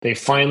 They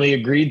finally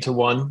agreed to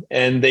one,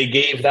 and they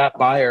gave that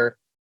buyer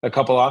a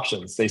couple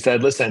options. They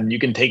said, listen, you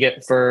can take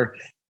it for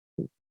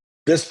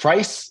this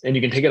price and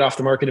you can take it off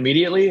the market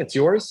immediately. It's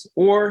yours.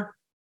 Or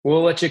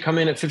we'll let you come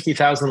in at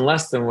 50,000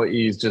 less than what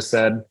you just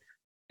said.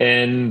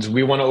 And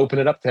we want to open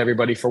it up to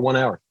everybody for 1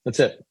 hour. That's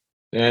it.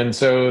 And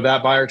so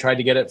that buyer tried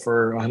to get it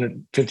for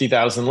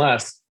 150,000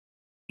 less.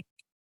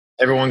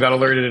 Everyone got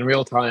alerted in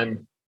real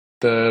time.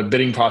 The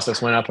bidding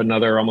process went up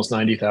another almost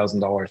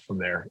 $90,000 from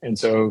there. And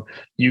so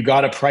you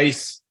got a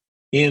price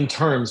in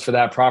terms for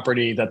that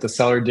property that the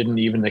seller didn't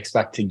even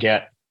expect to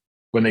get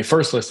when they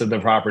first listed the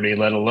property,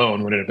 let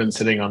alone when it had been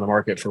sitting on the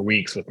market for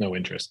weeks with no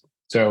interest.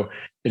 So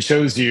it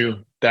shows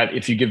you that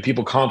if you give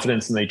people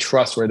confidence and they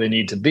trust where they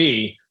need to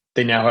be,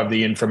 they now have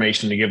the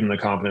information to give them the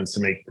confidence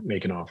to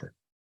make an offer.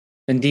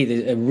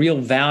 Indeed, a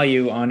real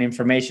value on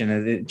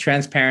information. The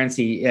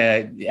transparency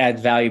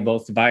adds value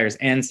both to buyers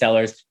and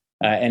sellers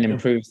and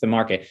improves the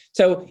market.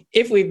 So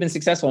if we've been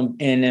successful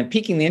in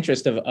piquing the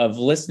interest of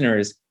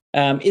listeners,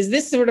 is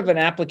this sort of an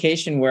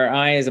application where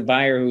I, as a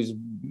buyer who's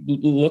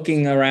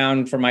looking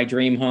around for my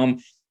dream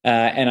home,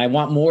 and I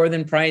want more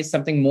than price,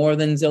 something more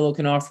than Zillow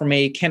can offer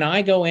me, can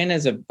I go in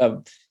as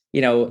an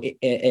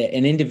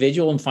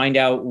individual and find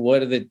out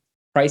what are the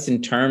price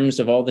and terms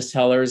of all the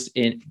sellers,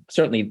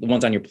 certainly the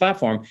ones on your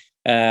platform,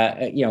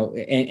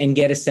 and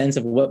get a sense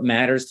of what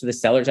matters to the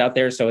sellers out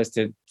there, so as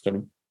to sort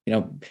of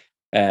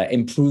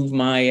improve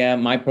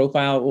my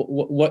profile?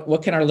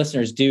 What can our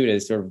listeners do to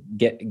sort of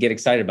get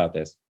excited about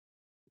this?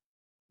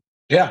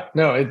 Yeah,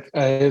 no,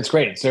 it's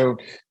great. So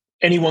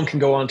anyone can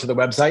go onto the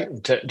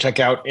website to check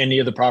out any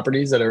of the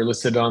properties that are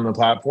listed on the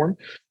platform.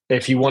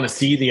 If you want to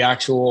see the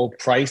actual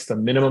price, the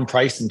minimum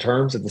price and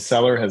terms that the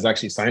seller has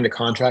actually signed a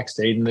contract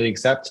stating they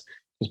accept,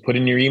 just put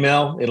in your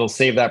email. It'll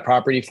save that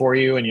property for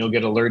you, and you'll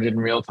get alerted in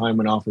real time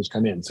when offers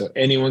come in. So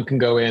anyone can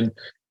go in,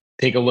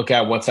 take a look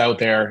at what's out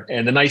there.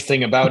 And the nice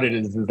thing about it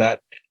is that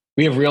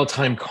we have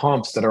real-time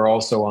comps that are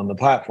also on the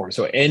platform.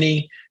 So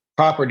any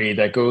property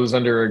that goes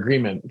under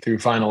agreement through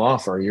final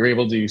offer, you're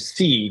able to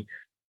see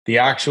the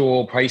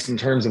actual price in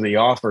terms of the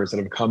offers that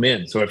have come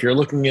in. So if you're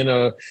looking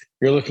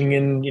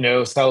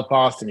in South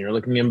Boston, you're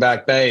looking in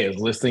Back Bay as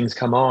listings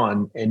come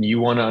on, and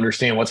you want to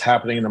understand what's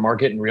happening in the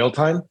market in real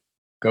time,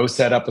 go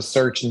set up a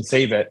search and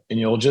save it, and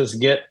you'll just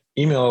get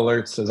email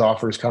alerts as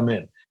offers come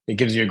in. It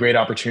gives you a great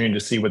opportunity to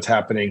see what's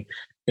happening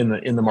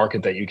in the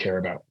market that you care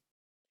about.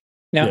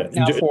 Now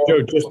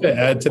Joe, just to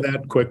add to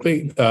that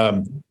quickly,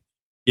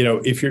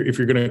 if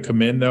you're going to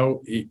come in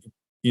though,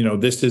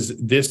 this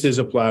is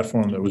a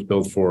platform that was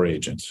built for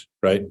agents,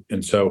 right?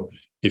 And so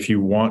if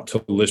you want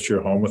to list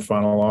your home with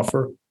final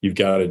offer, you've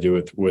got to do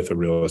it with a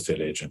real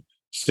estate agent.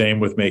 Same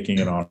with making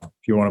an offer.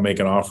 If you want to make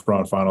an offer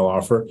on final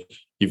offer,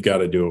 you've got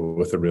to do it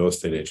with a real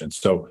estate agent.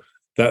 So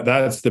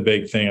that's the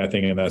big thing, I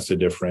think, and that's the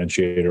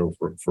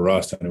differentiator for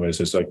us anyways.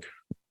 It's like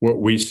what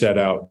we set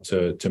out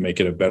to make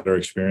it a better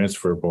experience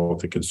for both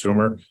the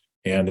consumer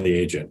and the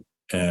agent.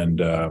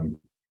 And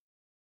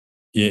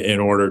in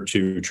order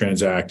to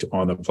transact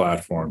on the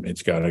platform,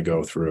 it's got to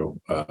go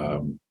through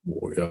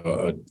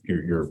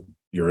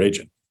your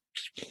agent.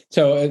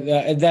 So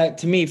that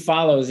to me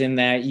follows in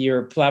that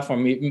your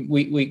platform,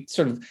 we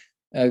sort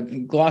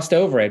of glossed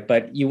over it,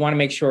 but you want to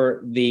make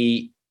sure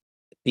the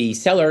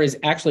seller is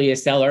actually a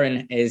seller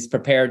and is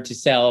prepared to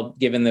sell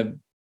given the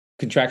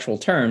contractual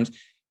terms.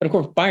 But of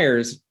course,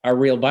 buyers are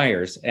real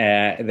buyers.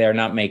 They're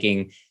not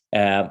making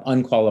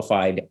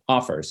unqualified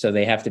offers, so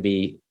they have to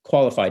be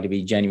qualified to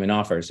be genuine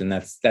offers, and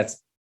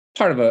that's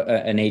part of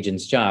an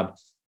agent's job.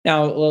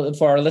 Now,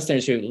 for our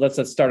listeners,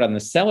 let's start on the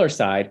seller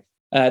side.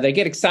 They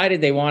get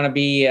excited. They want to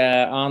be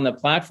on the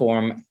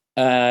platform.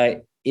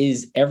 You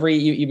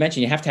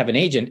mentioned you have to have an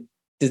agent.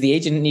 Does the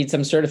agent need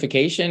some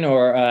certification,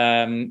 or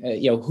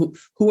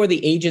who are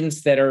the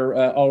agents that are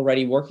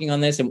already working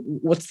on this, and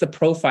what's the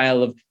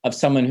profile of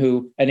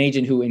an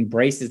agent who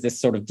embraces this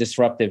sort of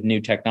disruptive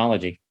new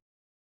technology?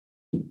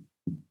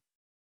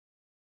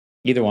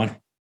 Either one,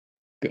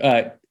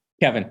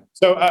 Kevin.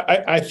 So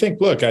I think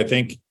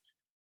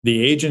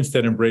the agents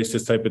that embrace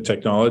this type of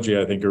technology,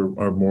 I think,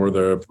 are more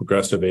the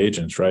progressive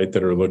agents, right?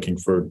 That are looking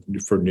for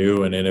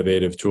new and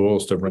innovative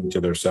tools to bring to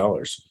their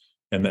sellers,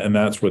 and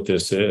that's what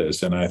this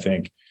is. And I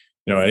think,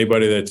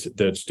 anybody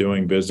that's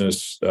doing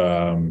business,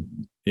 the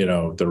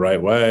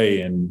right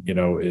way, and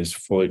is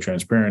fully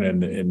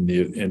transparent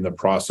in the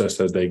process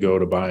as they go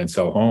to buy and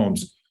sell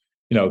homes.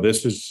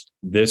 This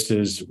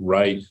is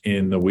right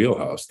in the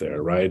wheelhouse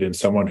there, right? And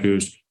someone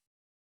who's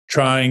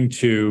trying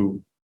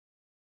to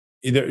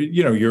either,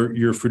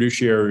 your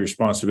fiduciary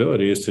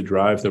responsibility is to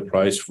drive the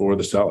price for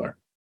the seller.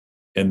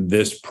 And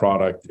this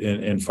product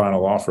in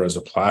Final Offer as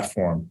a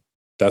platform,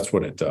 that's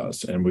what it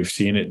does. And we've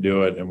seen it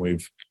do it. And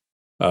we've,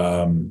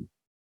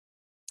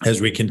 as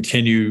we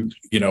continue,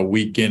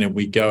 week in and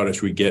week out,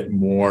 as we get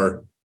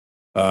more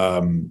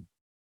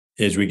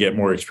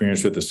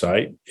experience with the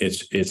site,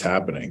 it's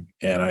happening.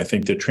 And I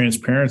think the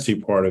transparency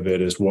part of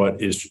it is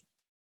what is,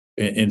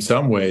 in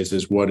some ways,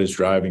 is what is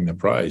driving the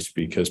price,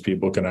 because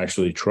people can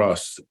actually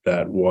trust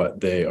that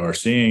what they are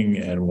seeing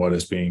and what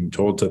is being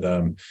told to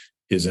them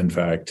is in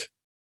fact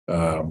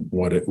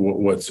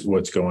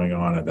what's going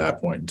on at that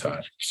point in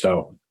time.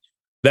 So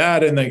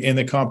that in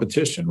the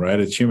competition, right?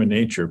 It's human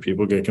nature.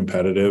 People get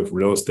competitive.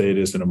 Real estate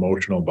is an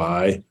emotional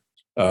buy.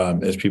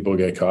 As people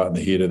get caught in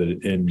the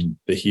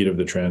heat of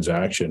the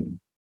transaction,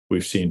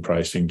 we've seen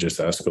pricing just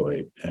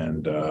escalate.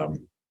 And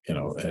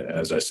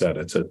as I said,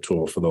 it's a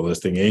tool for the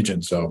listing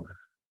agent. So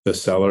the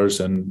sellers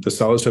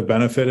have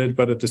benefited,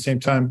 but at the same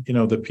time,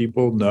 the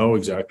people know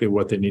exactly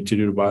what they need to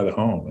do to buy the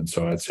home. And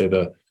so I'd say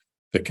the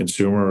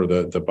consumer or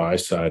the buy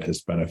side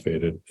has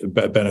benefited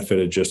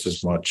just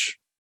as much.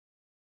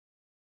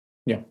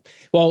 Yeah.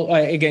 Well,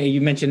 again,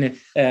 you mentioned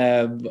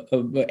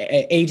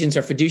agents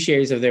are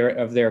fiduciaries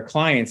of their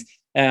clients.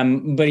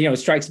 But it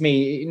strikes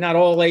me not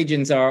all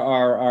agents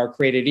are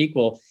created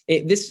equal.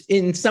 This,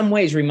 in some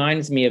ways,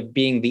 reminds me of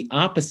being the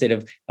opposite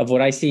of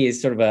what I see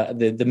as sort of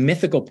the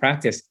mythical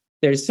practice.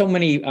 There's so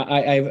many.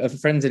 I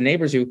have friends and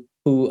neighbors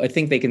who I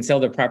think they can sell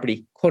their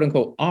property, quote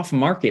unquote, off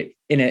market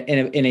in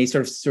a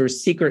sort of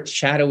secret,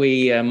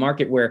 shadowy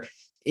market where,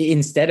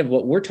 instead of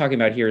what we're talking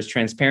about here is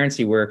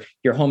transparency, where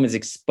your home is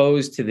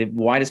exposed to the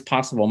widest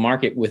possible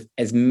market with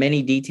as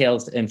many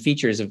details and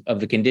features of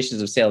the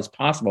conditions of sale as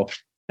possible.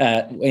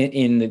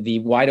 In the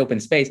wide open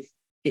space.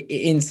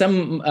 In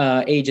some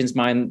agents'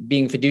 mind,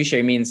 being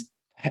fiduciary means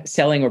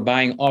selling or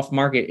buying off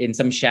market in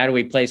some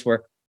shadowy place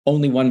where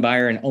only one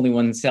buyer and only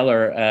one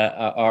seller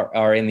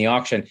are in the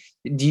auction.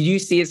 Do you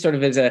see it sort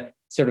of as a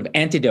sort of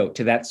antidote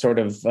to that sort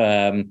of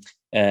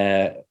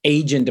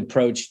agent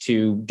approach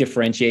to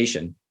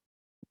differentiation?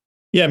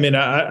 Yeah, I mean,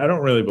 I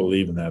don't really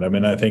believe in that. I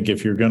mean, I think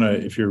if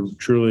you're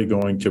truly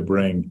going to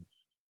bring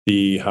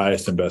the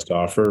highest and best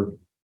offer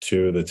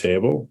to the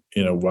table,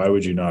 why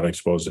would you not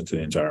expose it to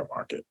the entire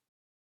market?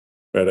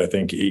 Right. I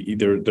think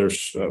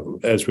there's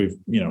as we've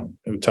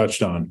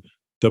touched on,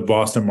 the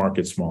Boston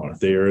market's smaller.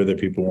 The area that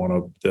people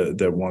want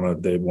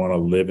to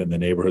live in, the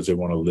neighborhoods they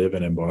want to live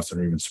in Boston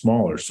are even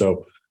smaller.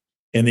 So,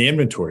 and the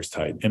inventory is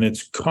tight, and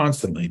it's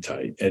constantly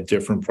tight at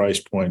different price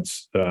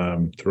points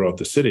throughout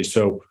the city.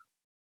 So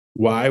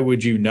why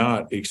would you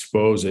not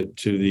expose it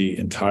to the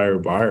entire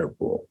buyer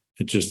pool?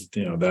 It just,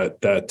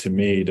 that to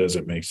me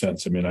doesn't make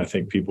sense. I mean, I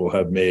think people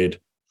have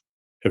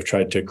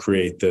tried to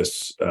create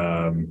this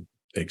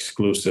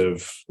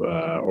exclusive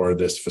or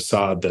this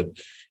facade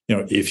that,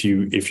 if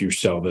you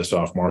sell this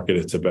off market,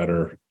 it's a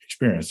better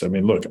experience. I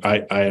mean, look,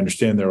 I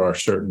understand there are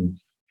certain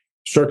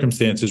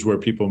circumstances where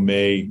people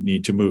may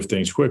need to move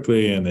things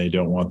quickly and they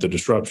don't want the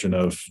disruption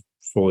of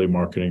fully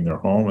marketing their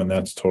home, and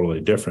that's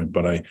totally different.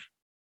 But I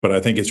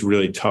think it's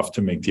really tough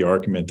to make the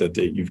argument that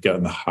you've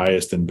gotten the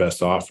highest and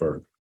best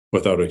offer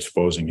without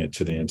exposing it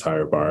to the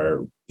entire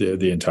buyer,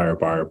 the entire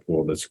buyer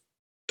pool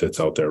that's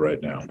out there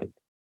right now.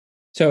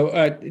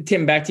 So,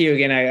 Tim, back to you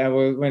again.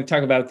 We're going to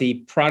talk about the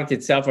product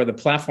itself or the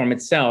platform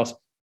itself.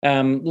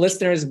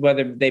 Listeners,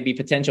 whether they be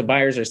potential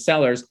buyers or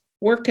sellers,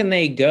 where can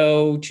they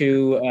go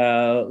to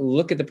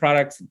look at the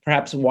product,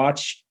 perhaps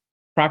watch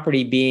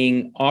property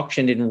being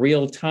auctioned in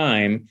real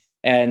time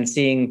and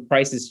seeing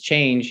prices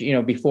change,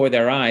 before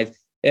their eyes?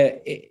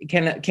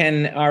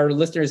 Can our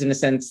listeners, in a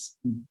sense,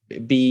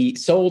 be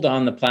sold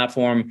on the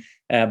platform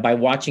by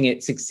watching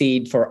it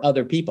succeed for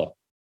other people?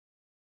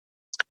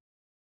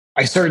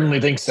 I certainly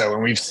think so,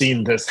 and we've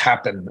seen this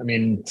happen. I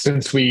mean,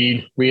 since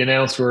we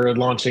announced we're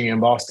launching in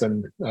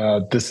Boston,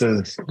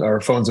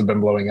 our phones have been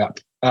blowing up.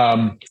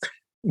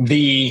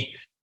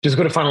 Just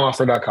go to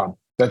finaloffer.com.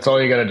 That's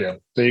all you got to do.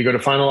 So you go to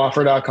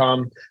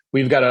finaloffer.com.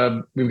 We've got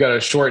a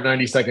short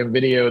 90-second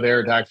video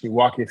there to actually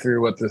walk you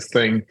through what this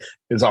thing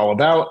is all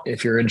about.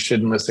 If you're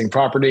interested in listing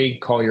property,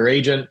 call your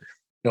agent.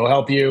 They'll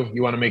help you.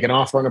 You want to make an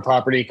offer on a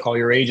property, call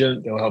your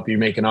agent. They'll help you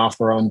make an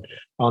offer on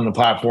the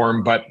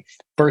platform. But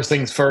first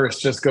things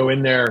first, just go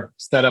in there,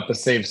 set up a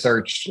saved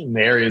search in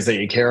the areas that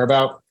you care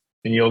about,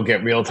 and you'll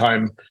get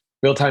real-time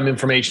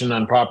information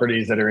on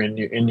properties that are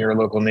in your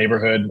local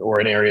neighborhood or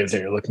in areas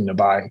that you're looking to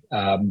buy.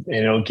 And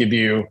it'll give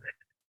you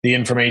the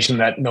information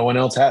that no one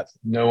else has.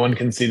 No one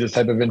can see this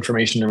type of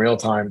information in real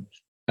time.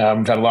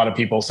 We've had a lot of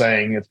people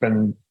saying it's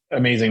been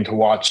amazing to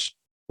watch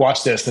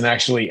this and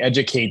actually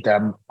educate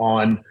them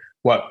on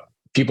what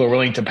people are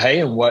willing to pay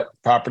and what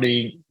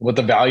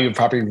the value of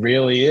property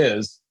really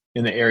is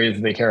in the areas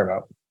that they care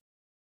about.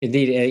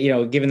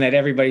 Indeed, given that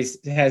everybody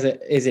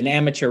is an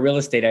amateur real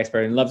estate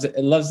expert and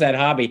loves that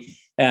hobby,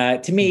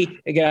 to me,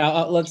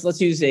 again,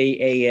 let's use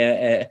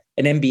an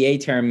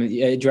MBA term,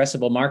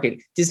 addressable market.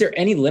 Is there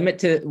any limit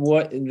to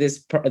what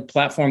this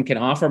platform can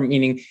offer?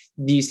 Meaning,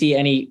 do you see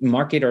any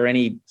market or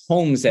any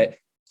homes that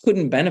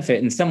couldn't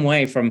benefit in some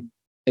way from,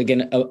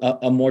 again,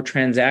 a more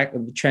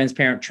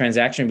transparent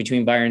transaction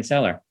between buyer and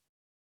seller?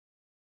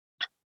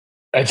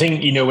 I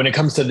think, when it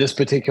comes to this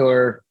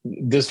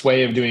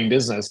way of doing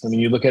business, I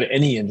mean, you look at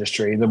any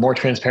industry, the more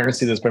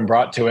transparency that's been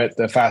brought to it,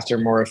 the faster,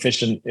 more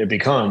efficient it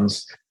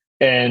becomes.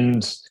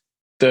 And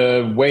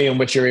the way in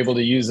which you're able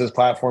to use this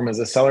platform as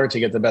a seller to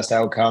get the best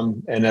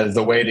outcome and as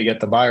the way to get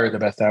the buyer the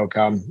best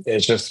outcome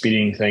is just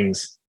speeding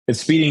things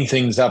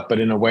up, but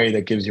in a way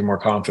that gives you more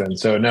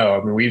confidence. So no,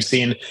 I mean, we've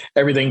seen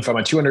everything from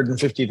a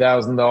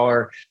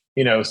 $250,000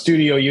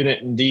 studio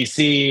unit in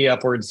DC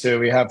upwards to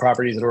we have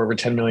properties that are over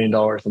 $10 million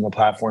on the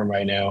platform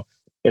right now.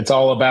 It's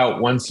all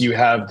about once you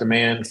have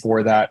demand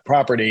for that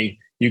property,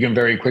 you can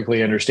very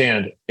quickly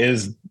understand,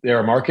 is there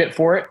a market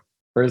for it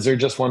or is there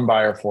just one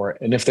buyer for it?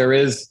 And if there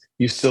is,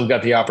 you still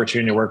got the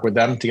opportunity to work with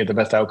them to get the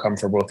best outcome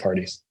for both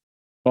parties.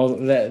 Well,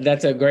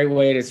 that's a great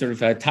way to sort of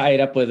tie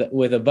it up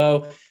with a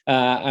bow.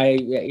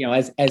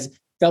 As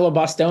fellow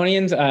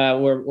Bostonians,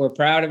 we're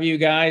proud of you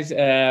guys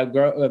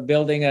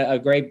building a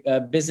great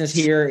business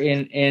here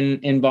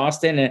in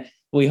Boston, and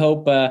we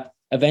hope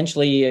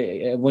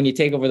eventually, when you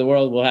take over the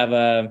world, we'll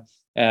have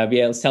be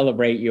able to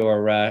celebrate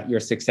your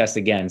success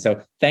again. So,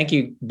 thank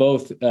you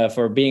both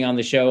for being on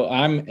the show.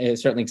 I'm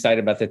certainly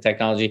excited about the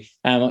technology.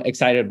 I'm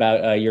excited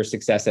about your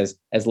success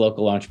as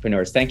local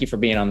entrepreneurs. Thank you for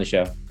being on the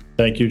show.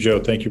 Thank you, Joe.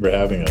 Thank you for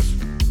having us.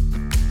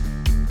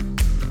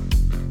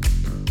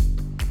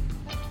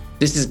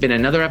 This has been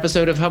another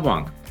episode of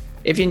Hubwonk.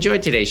 If you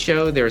enjoyed today's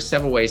show, there are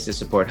several ways to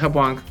support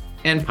Hubwonk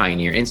and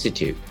Pioneer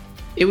Institute.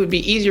 It would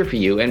be easier for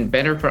you and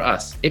better for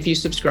us if you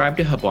subscribe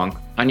to Hubwonk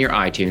on your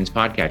iTunes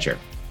podcatcher.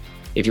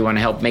 If you want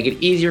to help make it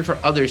easier for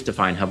others to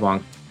find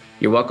Hubwonk,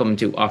 you're welcome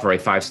to offer a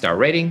 5-star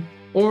rating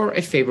or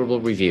a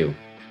favorable review.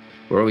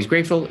 We're always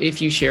grateful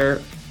if you share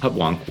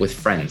Hubwonk with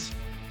friends.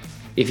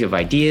 If you have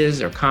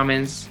ideas or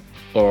comments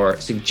or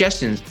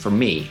suggestions for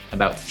me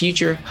about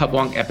future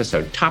Hubwonk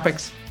episode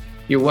topics,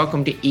 you're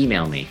welcome to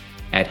email me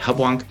at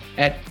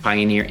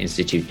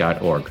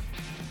hubwonk@pioneerinstitute.org.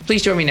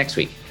 Please join me next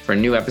week for a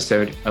new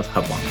episode of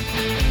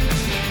Hubwonk.